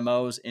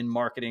CMOs in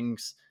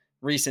marketing's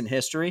recent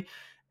history,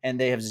 and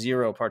they have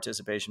zero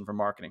participation from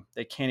marketing.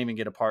 They can't even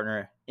get a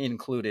partner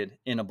included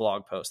in a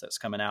blog post that's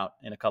coming out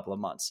in a couple of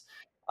months.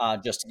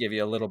 Just to give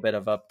you a little bit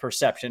of a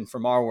perception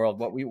from our world,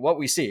 what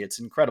we see. It's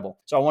incredible.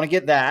 So I want to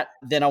get that.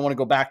 Then I want to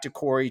go back to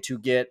Corey to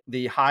get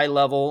the high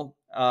level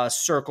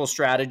circle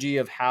strategy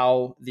of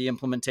how the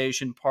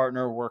implementation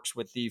partner works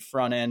with the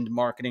front end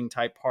marketing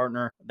type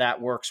partner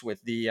that works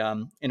with the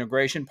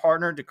integration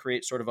partner to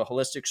create sort of a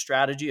holistic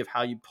strategy of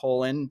how you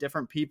pull in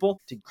different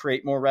people to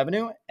create more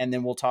revenue. And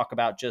then we'll talk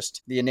about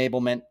just the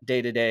enablement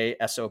day-to-day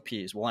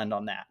SOPs. We'll end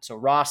on that. So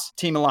Ross,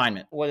 team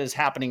alignment, what is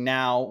happening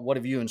now? What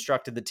have you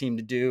instructed the team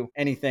to do?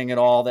 Anything at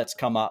all that's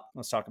come up?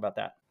 Let's talk about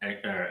that.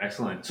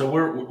 Excellent. So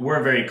we're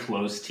a very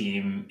close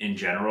team in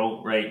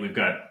general, right? We've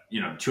got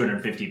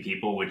 250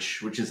 people,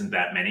 which isn't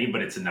that many,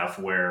 but it's enough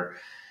where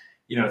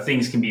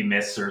things can be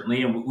missed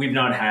certainly, and we've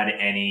not had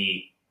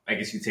any, I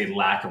guess you'd say,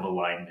 lack of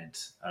alignment.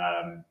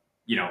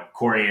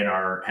 Corey and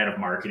our head of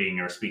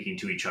marketing are speaking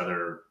to each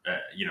other,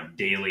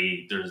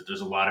 daily. There's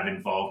a lot of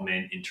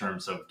involvement in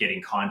terms of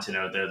getting content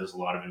out there. There's a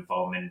lot of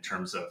involvement in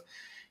terms of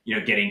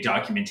getting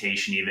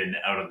documentation even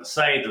out on the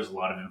site. There's a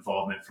lot of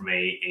involvement from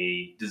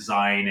a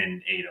design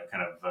and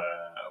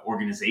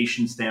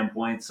organization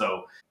standpoint.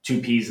 So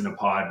 2 peas in a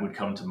pod would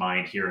come to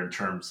mind here in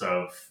terms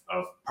of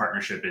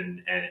partnership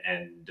and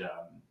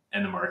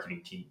the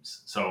marketing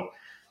teams. So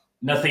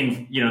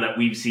nothing, that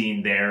we've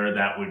seen there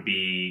that would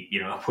be,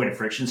 a point of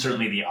friction.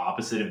 Certainly the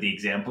opposite of the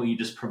example you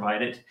just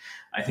provided.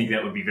 I think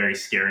that would be very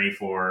scary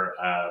for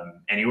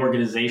any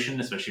organization,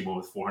 especially one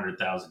with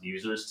 400,000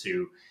 users,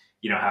 to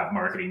have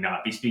marketing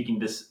not be speaking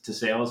to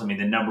sales. I mean,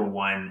 the number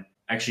one,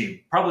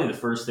 actually, probably the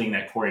first thing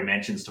that Corey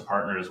mentions to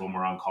partners when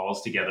we're on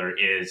calls together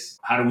is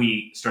how do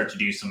we start to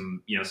do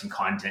some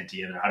content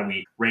together? How do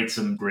we write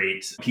some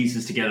great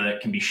pieces together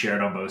that can be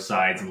shared on both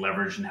sides and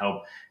leverage and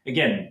help,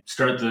 again,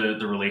 start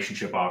the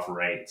relationship off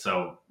right.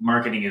 So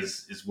marketing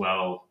is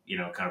well,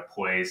 kind of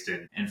poised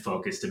and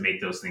focused to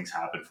make those things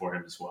happen for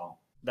him as well.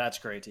 That's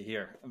great to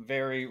hear.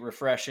 Very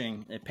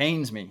refreshing. It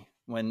pains me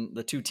when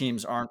the 2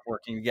 teams aren't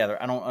working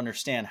together. I don't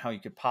understand how you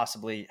could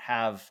possibly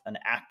have an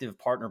active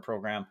partner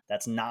program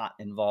that's not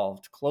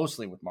involved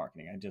closely with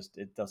marketing.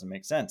 It doesn't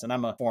make sense. And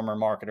I'm a former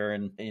marketer,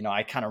 and,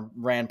 I kind of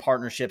ran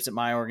partnerships at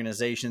my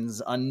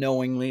organizations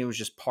unknowingly. It was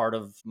just part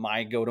of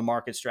my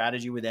go-to-market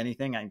strategy with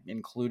anything. I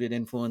included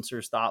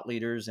influencers, thought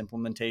leaders,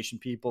 implementation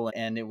people,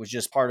 and it was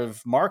just part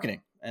of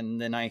marketing.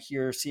 And then I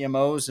hear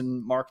CMOs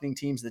and marketing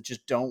teams that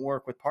just don't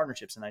work with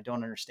partnerships, and I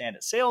don't understand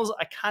it. Sales,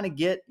 I kind of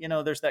get,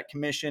 there's that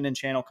commission and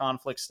channel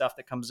conflict stuff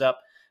that comes up,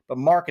 but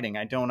marketing,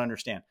 I don't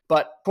understand.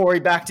 But Corey,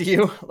 back to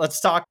you.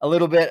 Let's talk a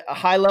little bit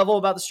high level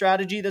about the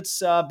strategy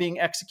that's being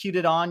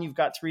executed on. You've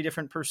got 3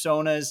 different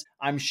personas.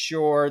 I'm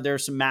sure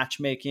there's some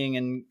matchmaking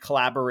and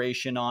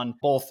collaboration on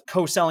both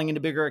co-selling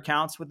into bigger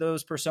accounts with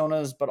those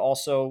personas, but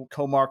also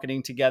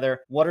co-marketing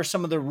together. What are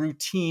some of the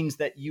routines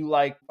that you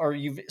like, or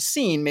you've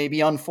seen maybe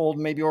unfold,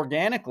 maybe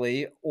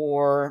organically,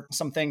 or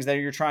some things that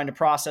you're trying to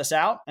process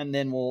out? And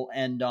then we'll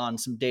end on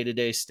some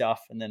day-to-day stuff,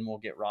 and then we'll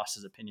get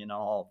Ross's opinion on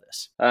all of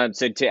this.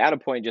 So to add a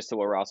point just to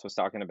what Ross was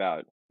talking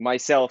about,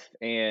 myself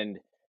and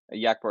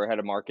Yakbar, head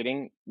of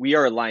marketing, we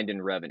are aligned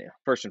in revenue,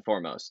 first and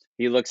foremost.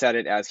 He looks at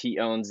it as he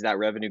owns that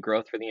revenue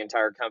growth for the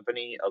entire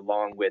company.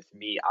 Along with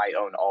me, I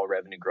own all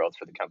revenue growth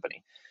for the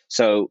company.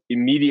 So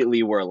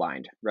immediately we're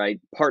aligned, right?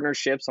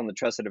 Partnerships on the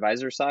trusted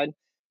advisor side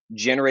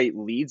generate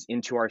leads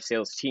into our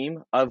sales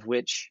team, of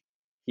which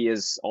he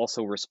is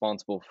also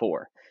responsible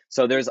for.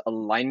 So there's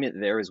alignment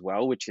there as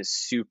well, which is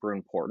super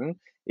important,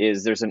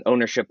 is there's an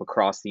ownership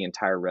across the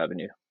entire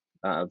revenue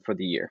for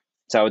the year.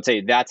 So I would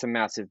say that's a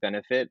massive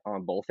benefit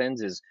on both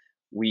ends, is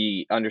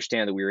we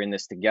understand that we're in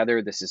this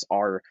together. This is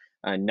our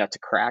nut to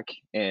crack,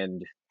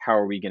 and how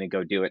are we going to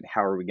go do it?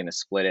 How are we going to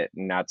split it?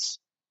 And that's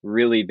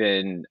really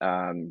been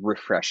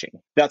refreshing.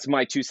 That's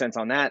my 2 cents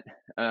on that.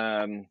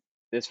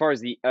 As far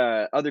as the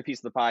other piece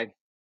of the pie,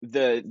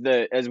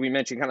 the as we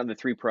mentioned, kind of the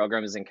 3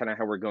 programs and kind of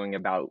how we're going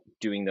about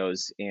doing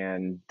those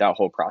and that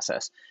whole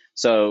process.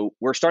 So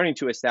we're starting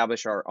to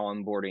establish our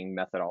onboarding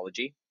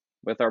methodology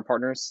with our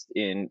partners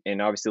and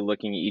obviously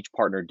looking at each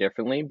partner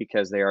differently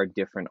because they are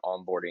different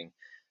onboarding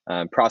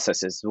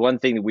processes. One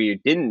thing that we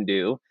didn't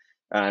do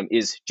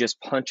is just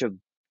punch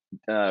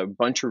a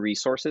bunch of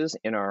resources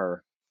in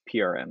our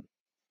PRM.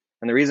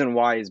 And the reason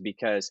why is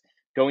because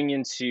going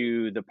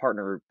into the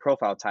partner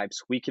profile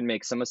types, we can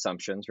make some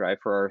assumptions, right?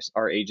 For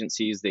our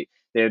agencies, they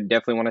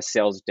definitely want a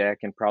sales deck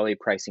and probably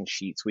pricing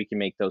sheets. We can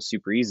make those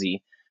super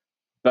easy.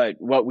 But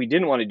what we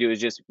didn't want to do is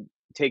just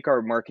take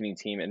our marketing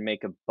team and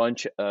make a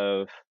bunch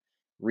of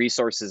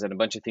resources and a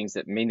bunch of things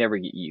that may never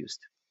get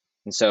used.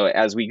 And so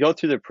as we go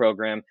through the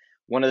program,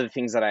 one of the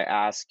things that I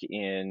ask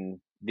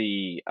in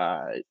the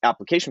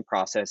application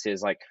process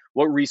is like,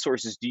 what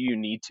resources do you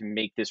need to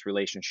make this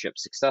relationship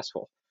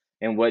successful?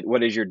 And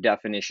what is your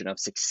definition of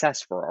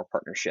success for our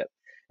partnership?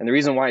 And the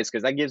reason why is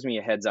because that gives me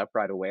a heads up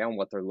right away on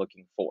what they're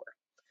looking for.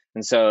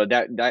 And so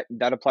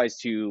that applies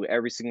to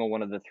every single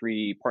one of the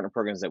 3 partner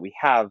programs that we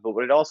have. But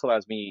what it also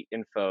allows me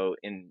info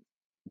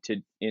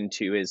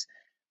into is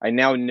I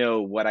now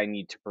know what I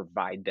need to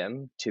provide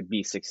them to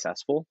be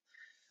successful.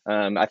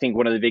 I think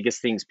one of the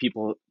biggest things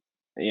people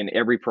in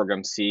every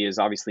program see is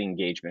obviously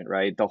engagement,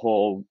 right? The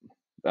whole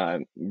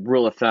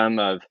rule of thumb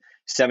of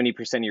 70%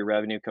 of your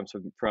revenue comes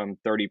from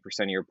 30%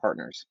 of your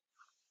partners.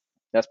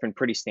 That's been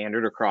pretty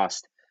standard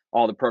across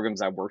all the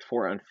programs I've worked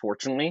for.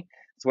 Unfortunately,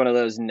 it's one of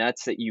those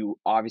nuts that you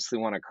obviously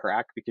want to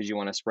crack because you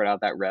want to spread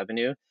out that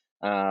revenue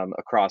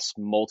across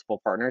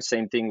multiple partners.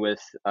 Same thing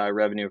with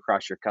revenue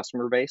across your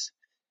customer base.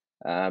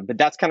 But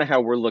that's kind of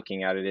how we're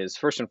looking at it, is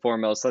first and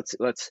foremost,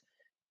 let's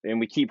and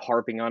we keep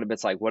harping on it, but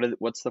it's like,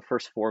 what's the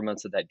first 4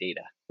 months of that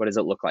data? What does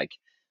it look like?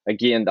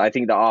 Again, I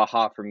think the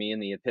aha for me and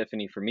the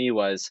epiphany for me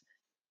was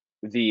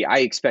I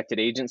expected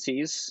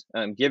agencies,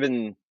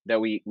 given that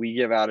we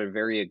give out a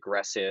very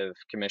aggressive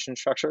commission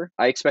structure,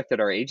 I expected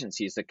our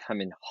agencies to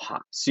come in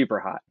hot, super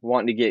hot,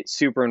 wanting to get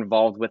super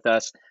involved with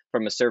us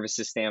from a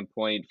services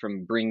standpoint,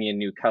 from bringing in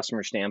new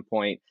customer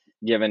standpoint,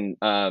 given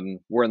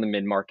we're in the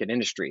mid-market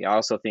industry. I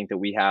also think that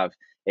we have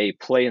a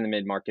play in the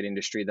mid-market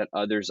industry that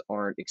others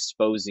aren't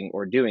exposing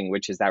or doing,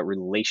 which is that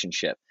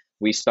relationship.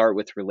 We start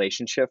with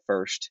relationship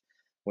first.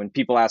 When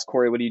people ask,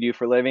 Corey, what do you do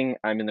for a living?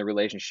 I'm in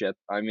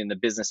the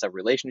business of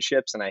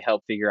relationships, and I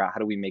help figure out how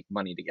do we make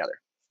money together.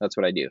 That's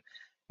what I do.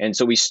 And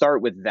so we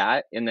start with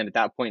that. And then at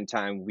that point in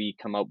time, we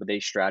come up with a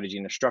strategy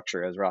and a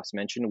structure. As Ross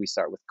mentioned, we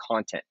start with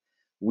content.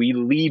 We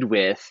lead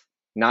with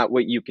not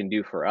what you can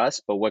do for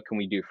us, but what can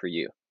we do for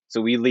you?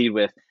 So we lead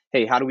with,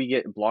 hey, how do we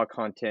get blog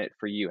content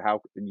for you?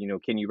 How,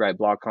 can you write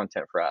blog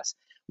content for us?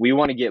 We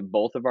want to get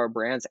both of our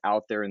brands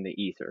out there in the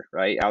ether,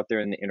 right? Out there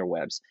in the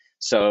interwebs.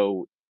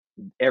 So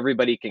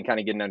everybody can kind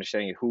of get an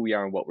understanding of who we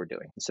are and what we're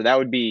doing. So that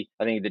would be,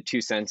 I think, the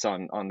 2 cents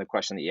on the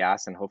question that you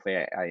asked, and hopefully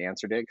I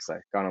answered it because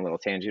I've gone on a little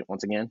tangent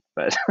once again.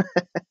 But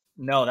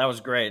no, that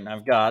was great, and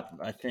I've got,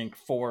 I think,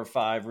 4 or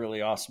 5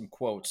 really awesome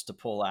quotes to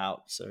pull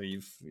out. So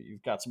you've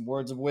got some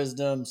words of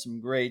wisdom, some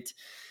great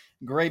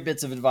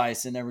bits of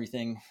advice in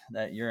everything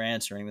that you're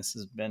answering. This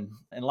has been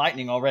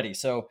enlightening already.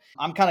 So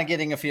I'm kind of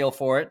getting a feel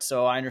for it.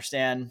 So I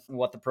understand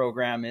what the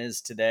program is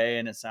today.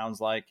 And it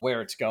sounds like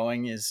where it's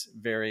going is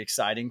very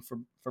exciting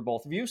for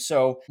both of you.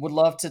 So would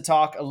love to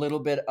talk a little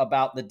bit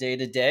about the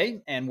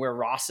day-to-day and where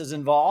Ross is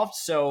involved.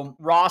 So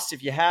Ross,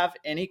 if you have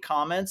any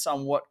comments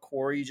on what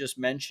Corey just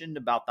mentioned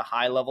about the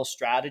high-level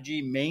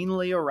strategy,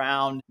 mainly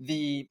around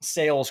the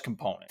sales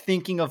component,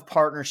 thinking of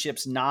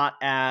partnerships not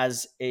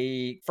as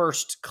a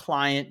first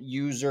client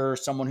user,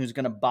 someone who's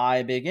going to buy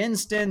a big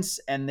instance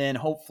and then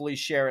hopefully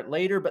share it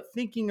later, but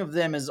thinking of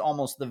them as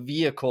almost the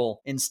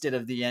vehicle instead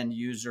of the end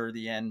user,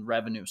 the end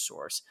revenue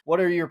source. What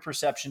are your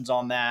perceptions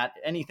on that?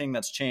 Anything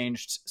that's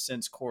changed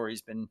since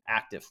Corey's been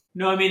active?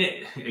 No, I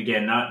mean,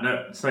 again,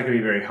 it's not going to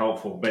be very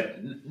helpful, but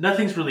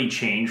nothing's really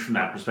changed from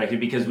that perspective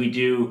because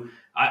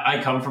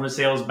I come from a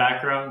sales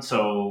background,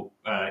 so,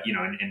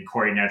 and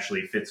Corey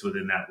naturally fits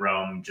within that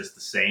realm just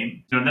the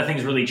same.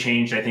 Nothing's really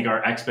changed. I think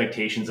our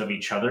expectations of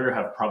each other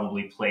have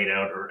probably played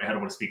out, or I don't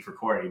want to speak for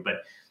Corey, but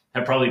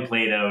have probably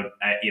played out,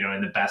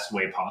 in the best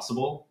way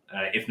possible.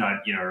 If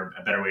not, or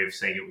a better way of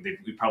saying it,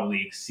 we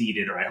probably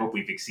exceeded, or I hope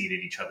we've exceeded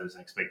each other's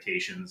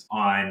expectations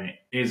on,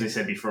 as I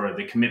said before,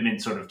 the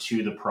commitment sort of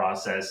to the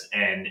process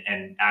and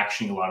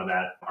actioning a lot of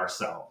that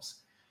ourselves.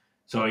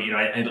 So,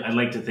 I'd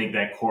like to think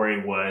that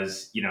Corey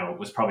was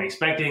probably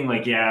expecting now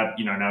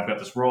I've got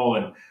this role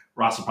and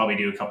Ross will probably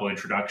do a couple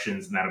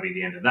introductions and that'll be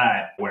the end of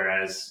that.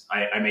 Whereas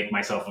I make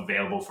myself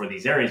available for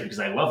these areas because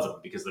I love them,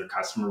 because they're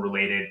customer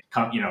related.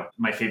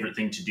 My favorite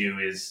thing to do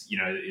is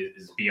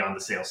be on the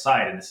sales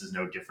side, and this is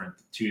no different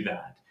to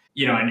that.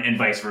 And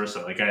vice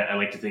versa. I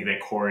like to think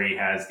that Corey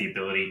has the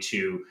ability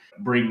to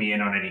bring me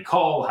in on any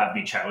call, have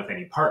me chat with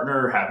any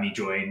partner, have me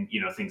join,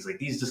 things like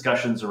these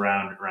discussions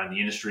around the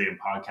industry and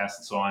podcasts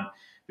and so on,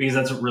 because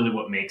that's really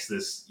what makes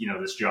this,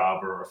 this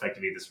job, or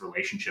effectively this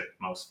relationship,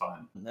 most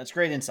fun. That's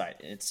great insight.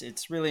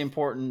 It's really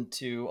important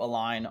to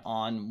align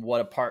on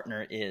what a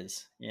partner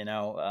is.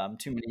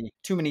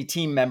 Too many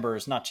team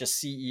members, not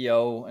just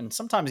CEO, and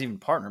sometimes even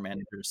partner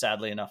managers,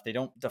 sadly enough, they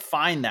don't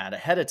define that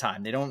ahead of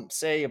time. They don't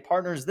say a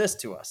partner is this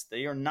to us.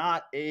 They are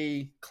not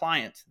a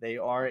client. They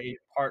are a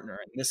partner.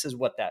 And this is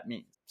what that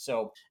means.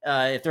 So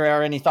if there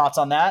are any thoughts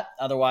on that,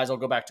 otherwise I'll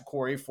go back to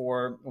Corey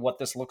for what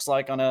this looks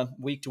like on a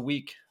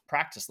week-to-week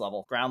practice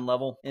level, ground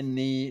level in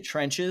the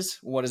trenches.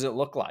 What does it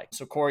look like?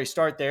 So Corey,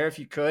 start there if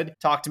you could.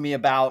 Talk to me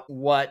about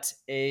what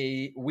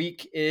a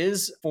week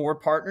is for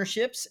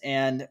partnerships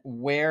and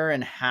where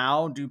and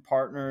how do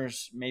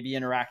partners maybe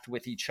interact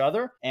with each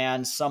other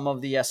and some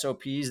of the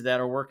SOPs that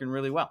are working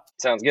really well.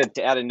 Sounds good.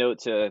 To add a note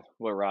to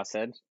what Ross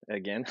said,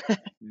 again,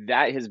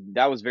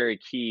 that was very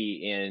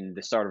key in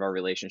the start of our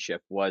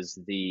relationship, was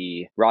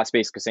the Ross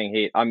basically saying,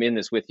 hey, I'm in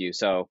this with you.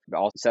 So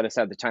I'll set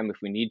aside the time if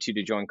we need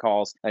to join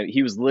calls.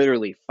 He was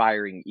literally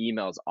firing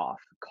emails off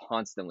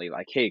constantly,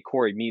 like, hey,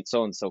 Corey, meet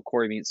so-and-so,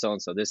 Corey, meet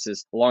so-and-so. This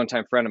is a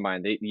longtime friend of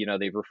mine.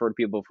 They've referred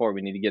people before.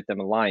 We need to get them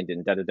aligned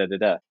and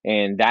da-da-da-da-da.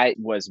 And that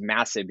was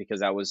massive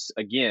because that was,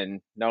 again,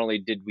 not only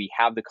did we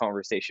have the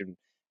conversation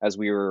as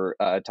we were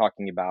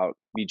talking about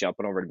me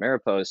jumping over to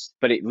Maripost,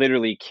 but it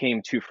literally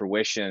came to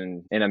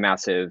fruition in a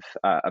massive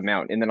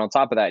amount. And then on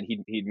top of that,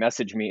 he'd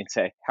message me and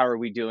say, how are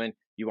we doing?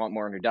 You want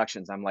more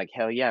introductions? I'm like,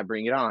 hell yeah,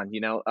 bring it on,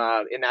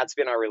 and that's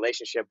been our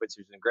relationship, which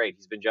has been great.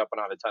 He's been jumping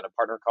on a ton of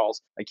partner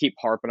calls. I keep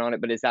harping on it,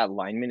 but it's that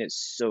alignment is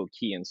so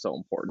key and so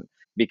important,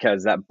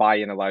 because that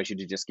buy-in allows you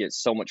to just get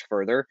so much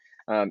further,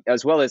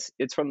 as well as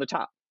it's from the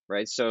top,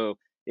 right? So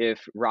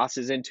if Ross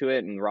is into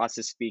it and Ross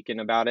is speaking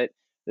about it,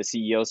 the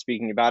CEO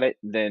speaking about it,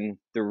 then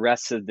the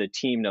rest of the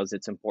team knows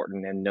it's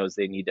important and knows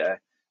they need to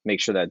make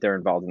sure that they're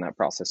involved in that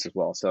process as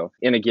well. So,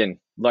 and again,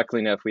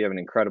 luckily enough, we have an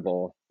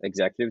incredible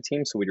executive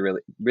team, so we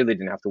really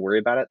didn't have to worry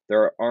about it.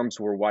 Their arms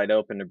were wide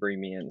open to bring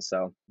me in.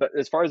 So, but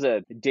as far as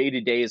a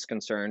day-to-day is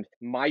concerned,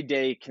 my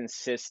day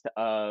consists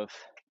of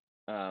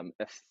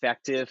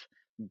effective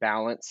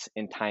balance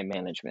and time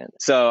management.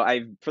 So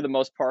I, for the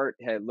most part,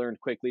 had learned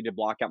quickly to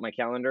block out my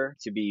calendar.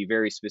 To be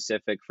very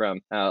specific,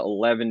 from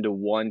 11 to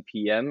 1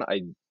 p.m.,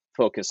 I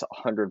focus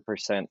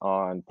 100%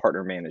 on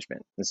partner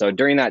management. And so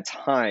during that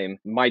time,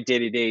 my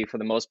day-to-day for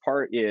the most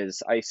part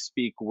is I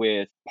speak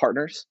with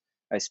partners.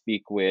 I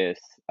speak with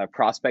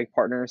prospect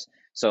partners.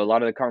 So a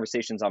lot of the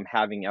conversations I'm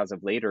having as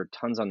of late are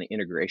tons on the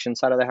integration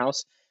side of the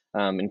house,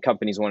 and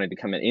companies wanted to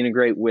come and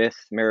integrate with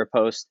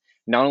Maripost,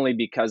 not only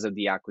because of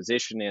the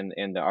acquisition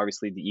and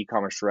obviously the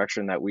e-commerce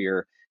direction that we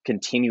are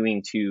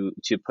continuing to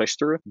push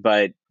through,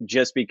 but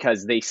just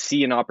because they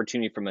see an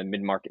opportunity from a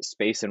mid-market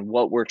space and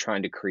what we're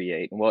trying to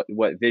create, and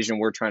what vision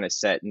we're trying to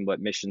set, and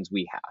what missions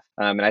we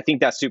have. And I think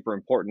that's super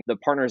important. The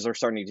partners are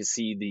starting to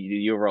see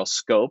the overall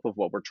scope of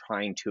what we're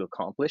trying to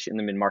accomplish in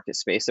the mid-market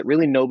space that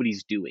really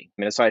nobody's doing.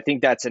 And so I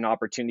think that's an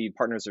opportunity.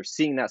 Partners are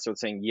seeing that, so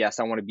saying, yes,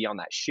 I want to be on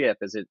that ship,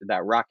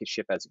 that rocket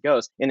ship as it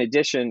goes. In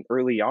addition,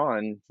 early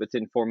on,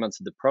 within 4 months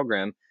of the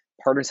program,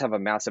 partners have a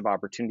massive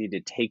opportunity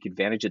to take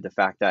advantage of the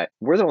fact that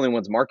we're the only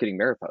ones marketing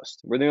Maripost.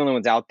 We're the only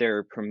ones out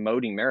there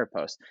promoting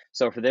Maripost.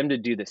 So for them to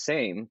do the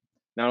same,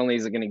 not only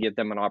is it going to get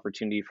them an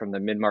opportunity from the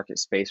mid-market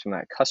space, from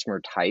that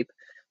customer type,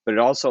 but it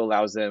also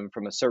allows them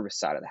from a service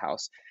side of the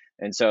house.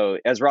 And so,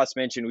 as Ross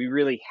mentioned,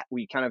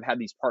 we kind of had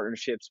these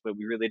partnerships, but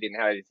we really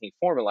didn't have anything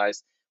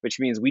formalized. which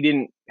means we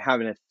didn't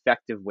have an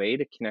effective way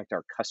to connect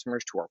our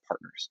customers to our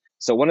partners.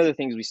 So one of the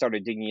things we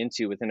started digging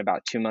into within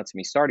about 2 months of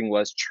me starting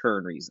was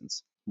churn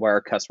reasons. Why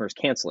are customers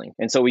canceling?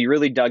 And so we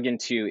really dug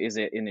into, is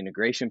it an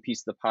integration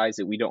piece of the pie? Is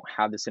that we don't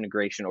have this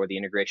integration, or the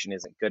integration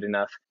isn't good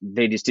enough?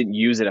 They just didn't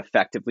use it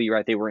effectively,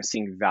 right? They weren't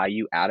seeing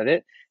value out of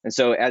it. And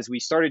so as we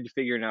started to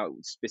figure out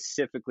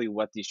specifically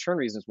what these churn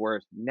reasons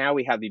were, now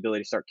we have the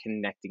ability to start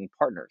connecting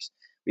partners.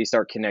 We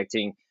start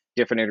connecting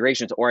different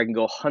integrations, or I can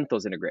go hunt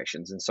those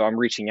integrations. And so I'm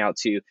reaching out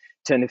to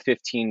 10 to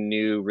 15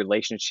 new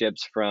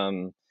relationships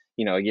from,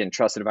 again,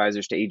 trusted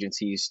advisors to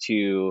agencies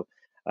to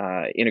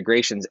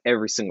integrations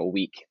every single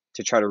week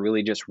to try to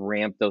really just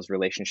ramp those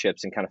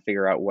relationships and kind of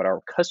figure out what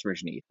our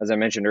customers need. As I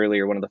mentioned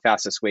earlier, one of the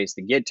fastest ways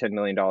to get $10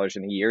 million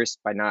in a year is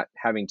by not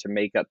having to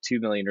make up $2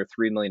 million or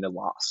 $3 million in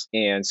loss.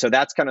 And so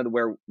that's kind of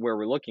where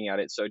we're looking at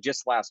it. So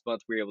just last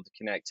month, we were able to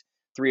connect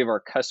 3 of our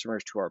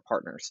customers to our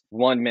partners.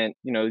 One meant,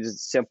 just a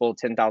simple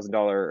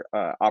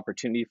 $10,000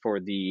 opportunity for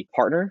the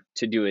partner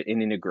to do an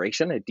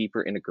integration, a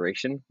deeper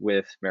integration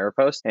with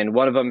Maripost. And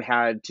one of them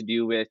had to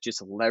do with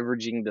just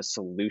leveraging the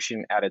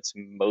solution at its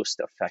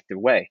most effective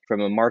way from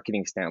a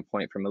marketing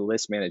standpoint, from a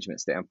list management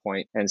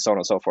standpoint, and so on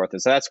and so forth.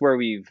 And so that's where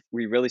we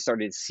really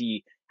started to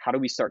see, how do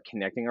we start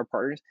connecting our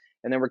partners?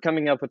 And then we're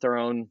coming up with our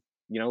own,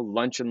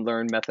 lunch and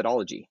learn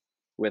methodology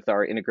with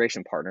our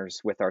integration partners,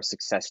 with our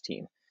success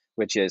team,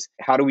 which is,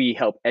 how do we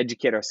help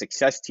educate our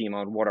success team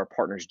on what our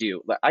partners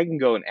do? I can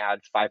go and add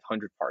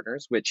 500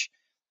 partners, which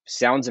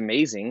sounds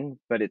amazing,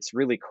 but it's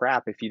really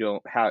crap if you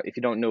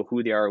don't know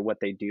who they are, what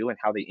they do, and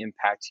how they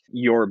impact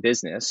your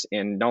business.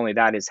 And not only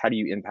that, is how do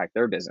you impact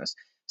their business?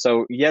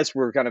 So yes,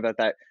 we're kind of at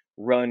that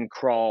run,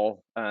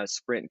 crawl,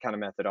 sprint kind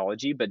of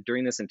methodology, but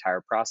during this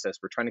entire process,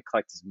 we're trying to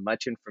collect as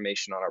much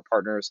information on our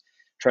partners,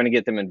 trying to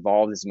get them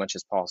involved as much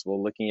as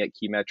possible, looking at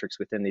key metrics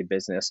within the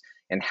business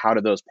and how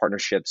do those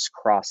partnerships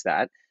cross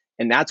that.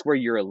 And that's where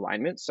your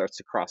alignment starts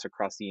to cross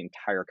across the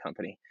entire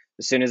company.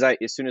 As soon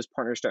as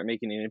partners start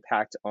making an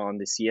impact on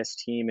the CS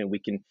team, and we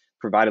can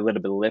provide a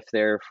little bit of lift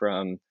there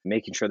from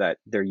making sure that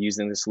they're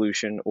using the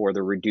solution or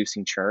they're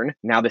reducing churn,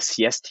 now the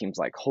CS team's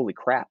like, holy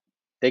crap,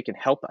 they can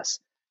help us.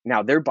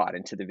 Now they're bought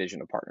into the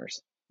vision of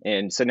partners.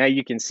 And so now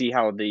you can see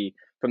how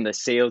from the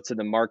sale to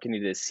the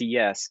marketing to the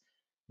CS,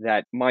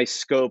 that my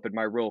scope and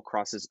my role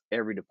crosses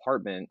every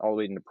department all the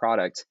way into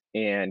product,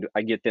 and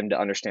I get them to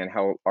understand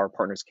how our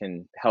partners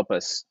can help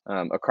us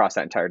across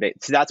that entire day.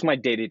 So that's my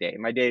day-to-day.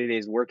 My day-to-day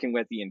is working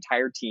with the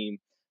entire team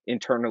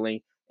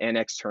internally and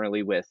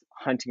externally with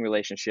hunting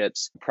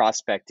relationships,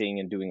 prospecting,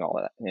 and doing all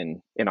of that,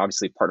 and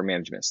obviously partner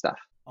management stuff.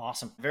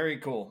 Awesome. Very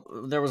cool.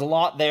 There was a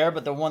lot there,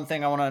 but the one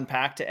thing I want to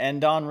unpack to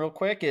end on real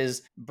quick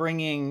is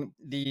bringing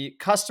the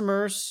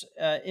customers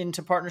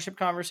into partnership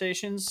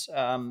conversations,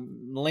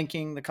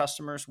 linking the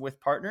customers with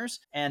partners,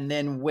 and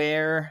then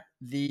where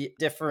the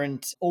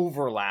different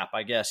overlap,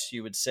 I guess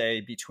you would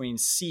say, between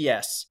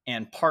CS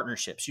and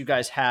partnerships. You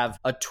guys have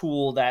a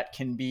tool that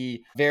can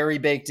be very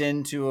baked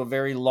into a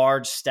very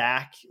large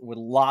stack with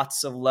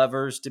lots of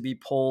levers to be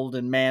pulled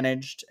and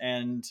managed.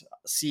 And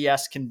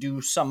CS can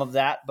do some of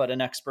that, but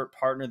an expert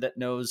partner that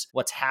knows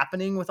what's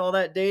happening with all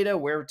that data,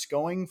 where it's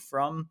going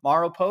from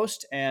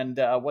Maripost, and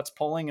what's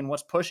pulling and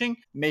what's pushing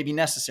may be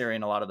necessary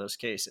in a lot of those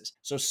cases.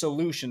 So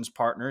solutions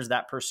partners,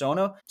 that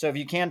persona. So if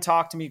you can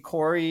talk to me,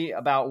 Corey,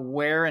 about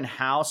where and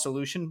how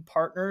solution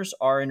partners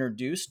are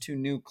introduced to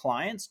new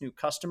clients, new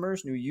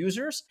customers, new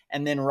users.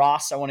 And then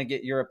Ross, I want to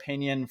get your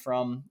opinion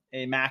from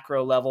a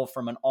macro level,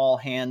 from an all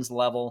hands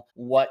level,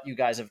 what you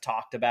guys have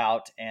talked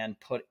about and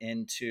put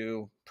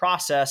into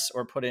process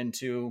or put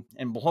into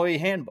employee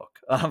handbook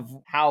of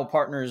how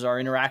partners are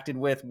interacted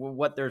with,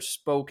 what they're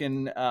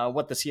spoken,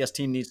 what the CS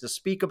team needs to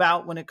speak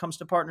about when it comes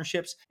to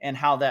partnerships, and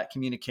how that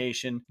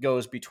communication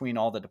goes between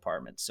all the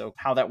departments. So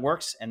how that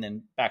works, and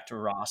then back to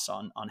Ross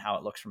on how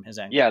it looks from his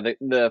angle. Yeah,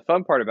 the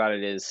fun part about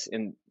it is,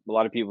 and a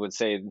lot of people would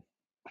say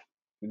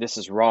this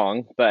is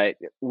wrong, but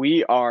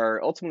we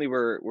are ultimately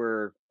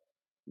we're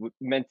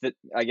meant that,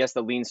 I guess,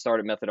 the lean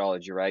startup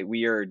methodology, right?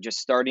 We are just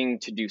starting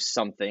to do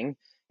something,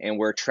 and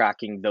we're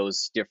tracking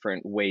those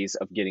different ways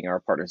of getting our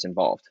partners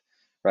involved,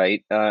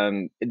 right?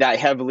 That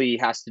heavily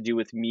has to do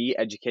with me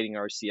educating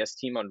our CS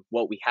team on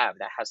what we have.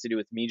 That has to do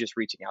with me just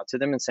reaching out to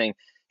them and saying,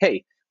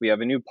 hey, we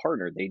have a new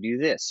partner. They do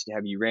this.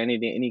 Have you ran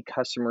into any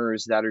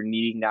customers that are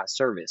needing that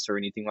service or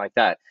anything like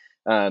that?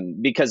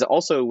 Because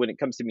also when it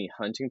comes to me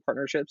hunting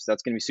partnerships,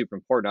 that's going to be super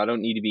important. I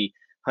don't need to be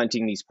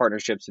hunting these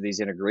partnerships or these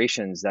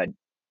integrations that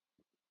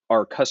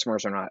our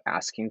customers are not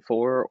asking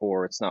for,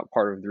 or it's not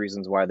part of the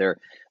reasons why they're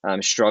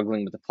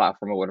struggling with the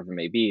platform or whatever it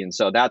may be. And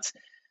so that's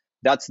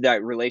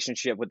that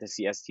relationship with the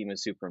CS team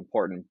is super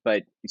important.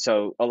 But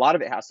so a lot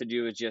of it has to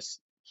do with just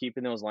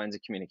keeping those lines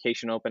of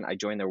communication open. I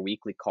join their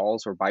weekly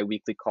calls or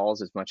bi-weekly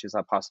calls as much as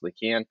I possibly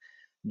can,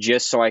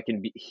 just so I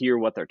can hear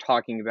what they're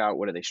talking about.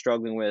 What are they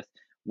struggling with?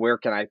 Where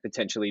can I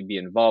potentially be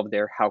involved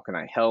there? How can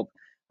I help?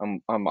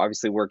 I'm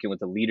obviously working with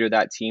the leader of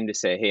that team to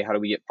say, hey, how do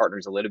we get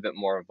partners a little bit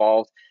more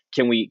involved?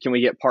 Can we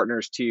get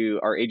partners to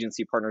our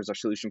agency partners, our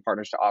solution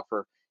partners, to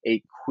offer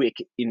a quick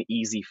and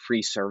easy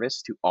free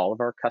service to all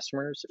of our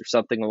customers or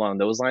something along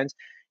those lines?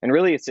 And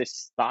really, it's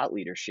just thought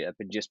leadership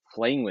and just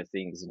playing with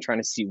things and trying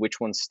to see which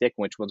ones stick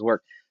and which ones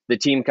work. The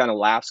team kind of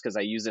laughs because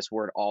I use this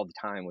word all the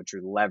time, which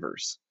are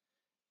levers.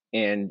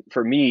 And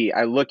for me,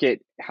 I look at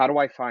how do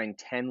I find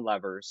 10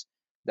 levers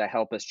that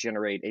help us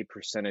generate a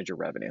percentage of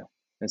revenue.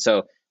 And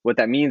so what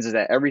that means is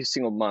that every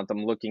single month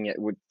I'm looking at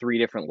with 3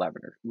 different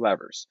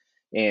levers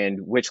and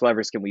which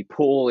levers can we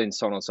pull and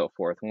so on and so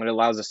forth. And what it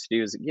allows us to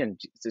do is, again,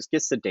 just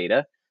gets the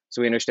data.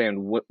 So we understand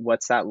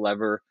what's that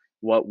lever,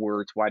 what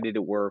worked, why did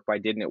it work, why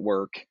didn't it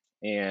work?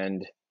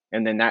 And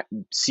then that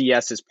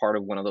CS is part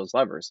of one of those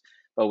levers.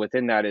 But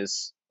within that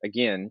is,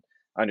 again,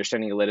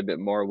 understanding a little bit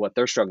more what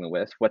they're struggling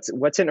with,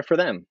 what's in it for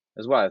them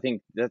as well. I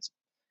think that's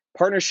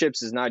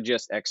partnerships is not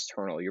just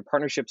external. Your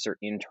partnerships are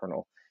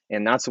internal.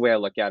 And that's the way I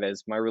look at it,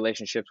 is my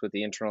relationships with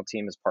the internal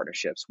team as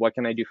partnerships. What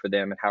can I do for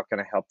them and how can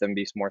I help them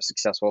be more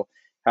successful?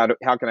 How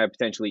can I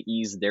potentially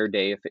ease their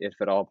day if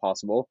at all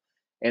possible?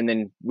 And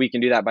then we can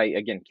do that by,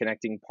 again,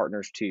 connecting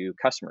partners to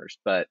customers.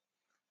 But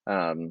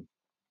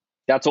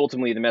that's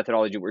ultimately the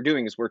methodology we're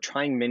doing, is we're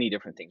trying many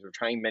different things. We're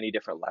trying many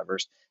different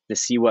levers to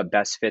see what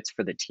best fits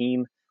for the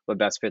team, what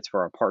best fits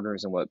for our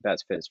partners, and what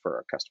best fits for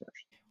our customers.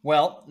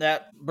 Well,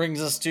 that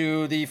brings us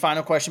to the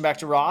final question back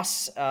to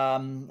Ross.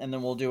 And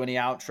then we'll do any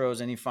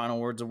outros, any final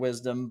words of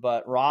wisdom.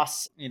 But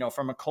Ross,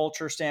 from a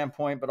culture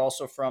standpoint, but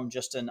also from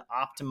just an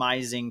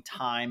optimizing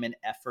time and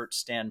effort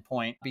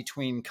standpoint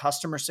between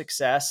customer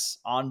success,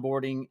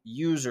 onboarding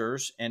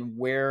users, and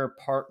where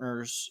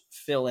partners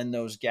fill in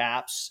those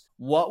gaps,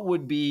 what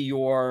would be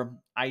your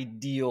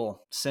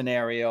ideal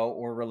scenario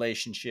or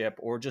relationship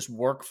or just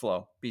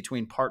workflow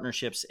between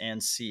partnerships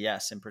and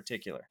CS in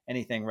particular?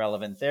 Anything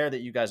relevant there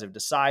that you guys have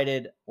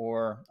decided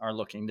or are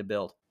looking to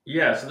build?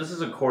 Yeah, so this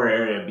is a core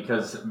area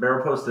because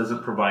Maropost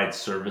doesn't provide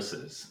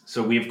services.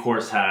 So we, of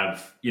course,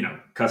 have,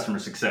 customer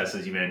success,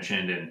 as you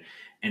mentioned,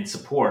 and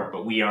support,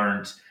 but we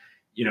aren't,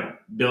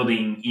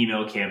 building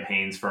email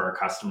campaigns for our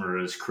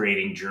customers,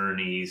 creating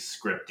journeys,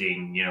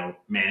 scripting,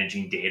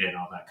 managing data and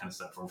all that kind of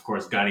stuff. Or, of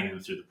course, guiding them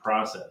through the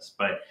process.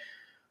 But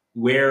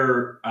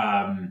where,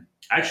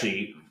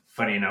 actually,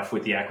 funny enough,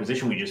 with the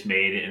acquisition we just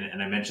made,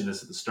 and I mentioned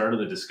this at the start of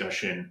the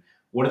discussion,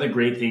 one of the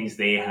great things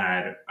they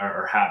have,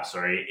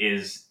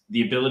 is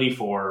the ability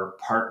for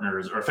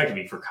partners, or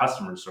effectively for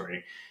customers,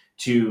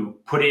 to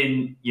put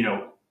in,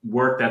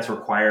 work that's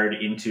required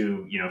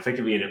into,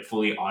 effectively a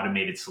fully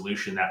automated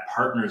solution that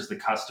partners the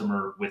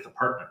customer with a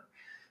partner.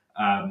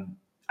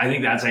 I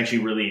think that's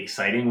actually really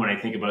exciting when I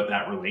think about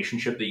that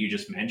relationship that you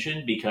just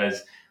mentioned,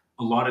 because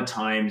a lot of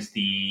times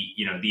the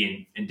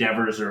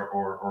endeavors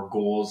or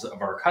goals of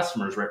our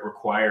customers,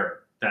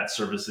 require that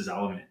services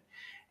element.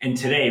 And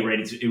today,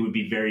 it would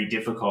be very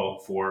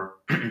difficult for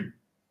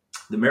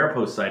the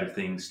Maropost side of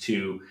things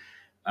to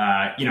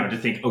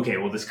think, okay,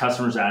 well, this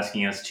customer's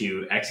asking us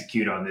to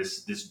execute on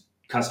this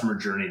customer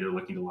journey they're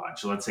looking to launch.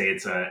 So let's say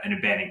it's an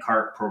abandoned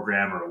cart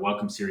program or a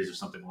welcome series or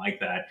something like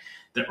that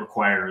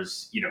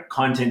requires,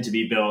 content to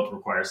be built,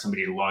 requires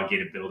somebody to log in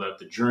and build out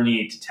the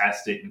journey, to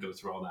test it and go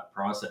through all that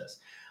process.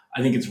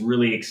 I think it's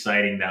really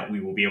exciting that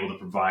we will be able to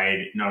provide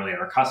not only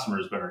our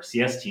customers, but our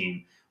CS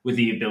team with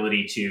the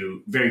ability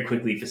to very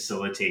quickly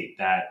facilitate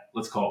that,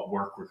 let's call it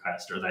work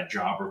request or that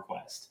job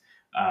request,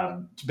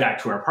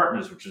 back to our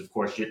partners, which is, of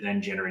course,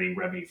 then generating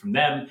revenue from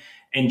them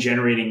and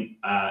generating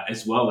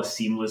as well a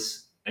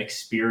seamless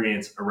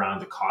experience around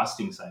the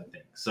costing side of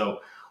things. So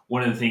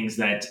one of the things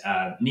that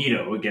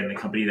Neato, again, the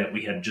company that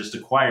we had just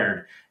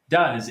acquired,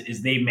 does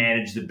is they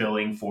manage the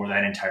billing for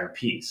that entire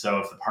piece. So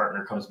if the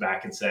partner comes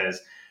back and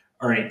says,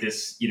 all right,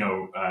 this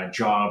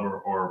job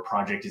or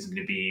project is going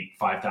to be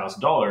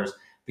 $5,000,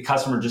 the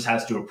customer just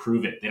has to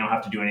approve it. They don't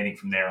have to do anything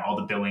from there. All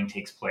the billing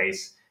takes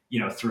place,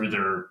 through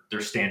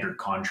their standard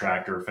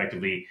contract or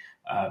effectively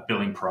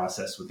billing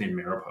process within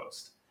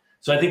Maropost.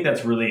 So I think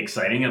that's really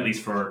exciting, at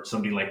least for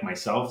somebody like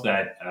myself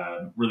that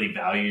really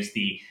values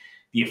the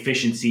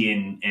efficiency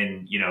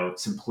and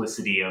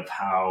simplicity of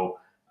how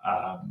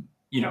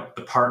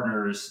the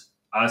partners,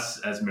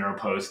 us as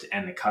Maropost,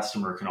 and the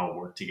customer can all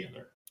work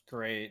together.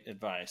 Great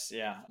advice.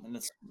 Yeah. And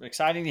it's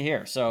exciting to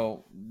hear.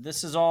 So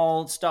this is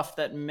all stuff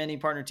that many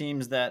partner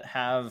teams that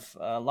have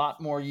a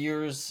lot more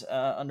years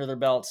under their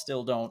belt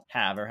still don't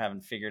have or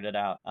haven't figured it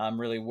out.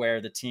 Really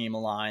where the team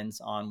aligns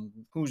on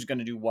who's going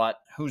to do what,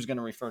 who's going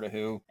to refer to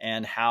who,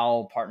 and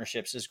how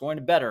partnerships is going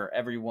to better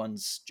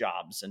everyone's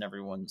jobs and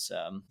everyone's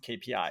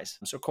KPIs.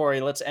 So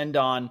Corey, let's end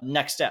on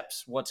next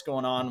steps. What's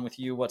going on with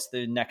you? What's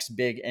the next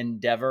big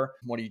endeavor?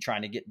 What are you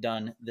trying to get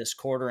done this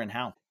quarter and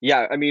how?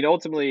 Yeah, I mean,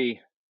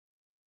 ultimately,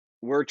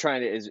 we're trying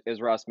to, as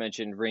Ross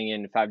mentioned, bring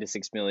in 5 to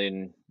 6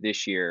 million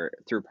this year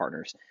through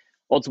partners.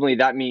 Ultimately,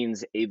 that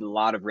means a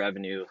lot of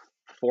revenue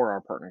for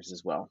our partners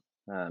as well.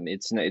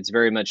 It's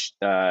very much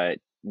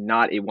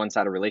not a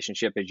one-sided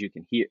relationship, as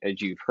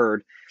you've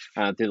heard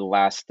through the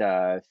last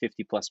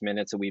 50 plus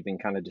minutes that we've been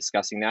kind of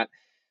discussing that.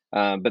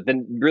 But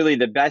then really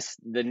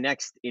the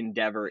next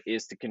endeavor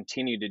is to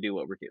continue to do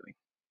what we're doing.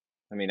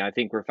 I mean, I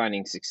think we're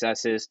finding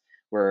successes.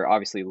 We're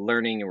obviously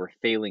learning and we're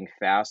failing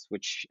fast,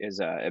 which is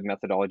a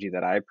methodology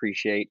that I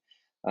appreciate,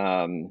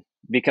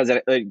 because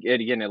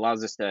again, it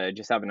allows us to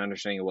just have an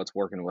understanding of what's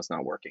working and what's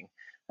not working.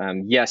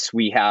 Yes,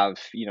 we have,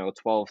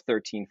 12,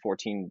 13,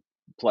 14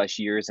 plus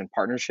years in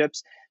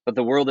partnerships, but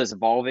the world is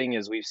evolving,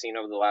 as we've seen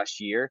over the last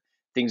year.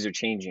 Things are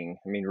changing.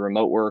 I mean,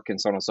 remote work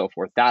and so on and so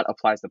forth. That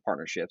applies to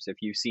partnerships. If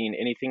you've seen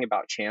anything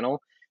about Channel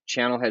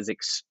has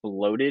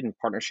exploded and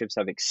partnerships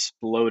have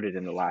exploded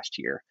in the last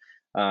year.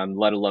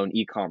 Let alone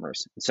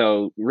e-commerce.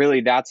 So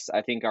really that's,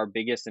 I think, our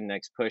biggest and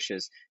next push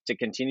is to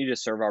continue to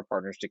serve our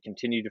partners, to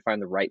continue to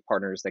find the right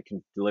partners that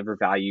can deliver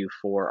value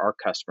for our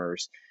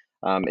customers,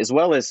 as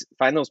well as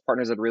find those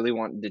partners that really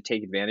want to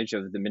take advantage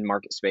of the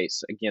mid-market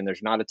space. Again,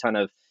 there's not a ton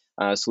of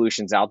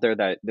solutions out there.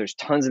 That there's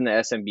tons in the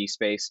SMB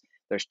space,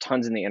 there's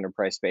tons in the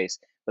enterprise space,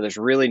 but there's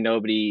really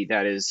nobody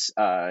that is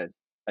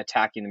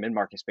attacking the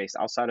mid-market space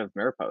outside of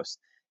Maripost.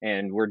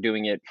 And we're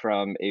doing it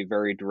from a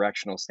very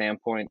directional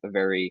standpoint, a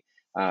very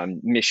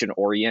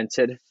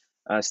mission-oriented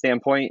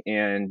standpoint,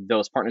 and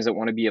those partners that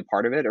want to be a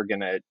part of it are going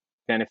to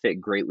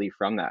benefit greatly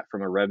from that.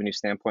 From a revenue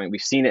standpoint,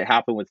 we've seen it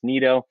happen with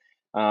Neato,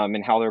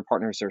 and how their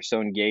partners are so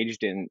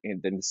engaged in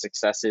the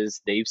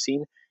successes they've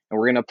seen, and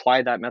we're going to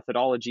apply that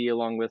methodology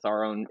along with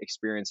our own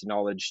experience and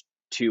knowledge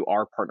to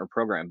our partner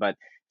program. But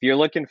if you're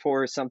looking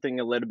for something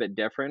a little bit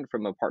different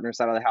from a partner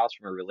side of the house,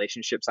 from a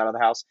relationship side of the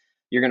house,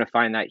 you're going to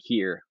find that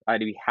here.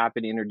 I'd be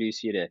happy to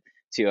introduce you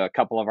to a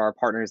couple of our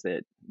partners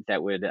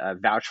that would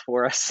vouch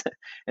for us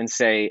and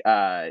say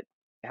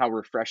how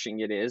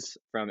refreshing it is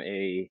from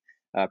a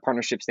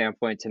partnership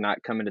standpoint to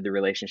not come into the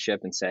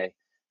relationship and say,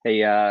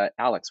 hey,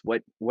 Alex,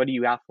 what do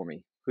you have for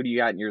me? Who do you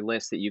got in your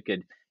list that you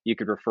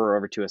could refer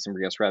over to us and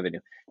bring us revenue?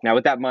 Now,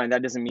 with that in mind,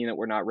 that doesn't mean that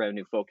we're not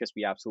revenue focused.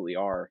 We absolutely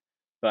are,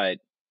 but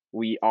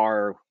we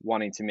are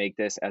wanting to make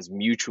this as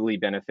mutually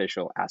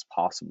beneficial as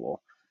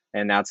possible.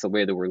 And that's the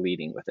way that we're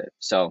leading with it.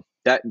 So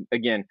that,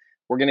 again,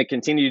 we're going to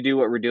continue to do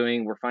what we're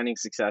doing. We're finding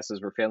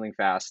successes. We're failing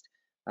fast.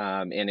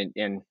 And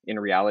in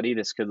reality,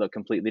 this could look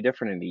completely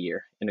different in a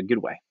year in a good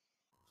way.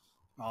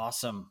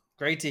 Awesome.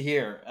 Great to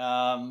hear.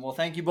 Well,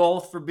 thank you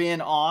both for being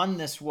on.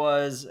 This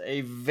was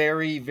a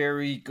very,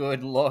 very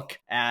good look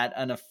at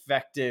an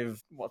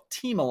effective,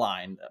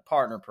 team-aligned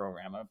partner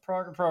program, a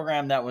partner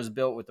program that was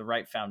built with the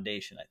right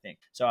foundation, I think.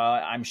 So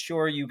I'm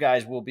sure you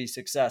guys will be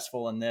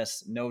successful in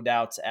this, no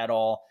doubts at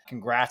all.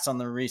 Congrats on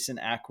the recent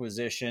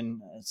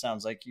acquisition. It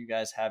sounds like you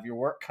guys have your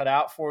work cut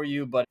out for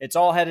you, but it's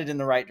all headed in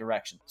the right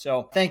direction.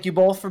 So thank you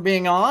both for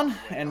being on,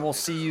 and we'll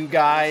see you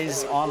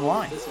guys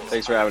online.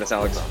 Thanks for having us,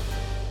 Alex.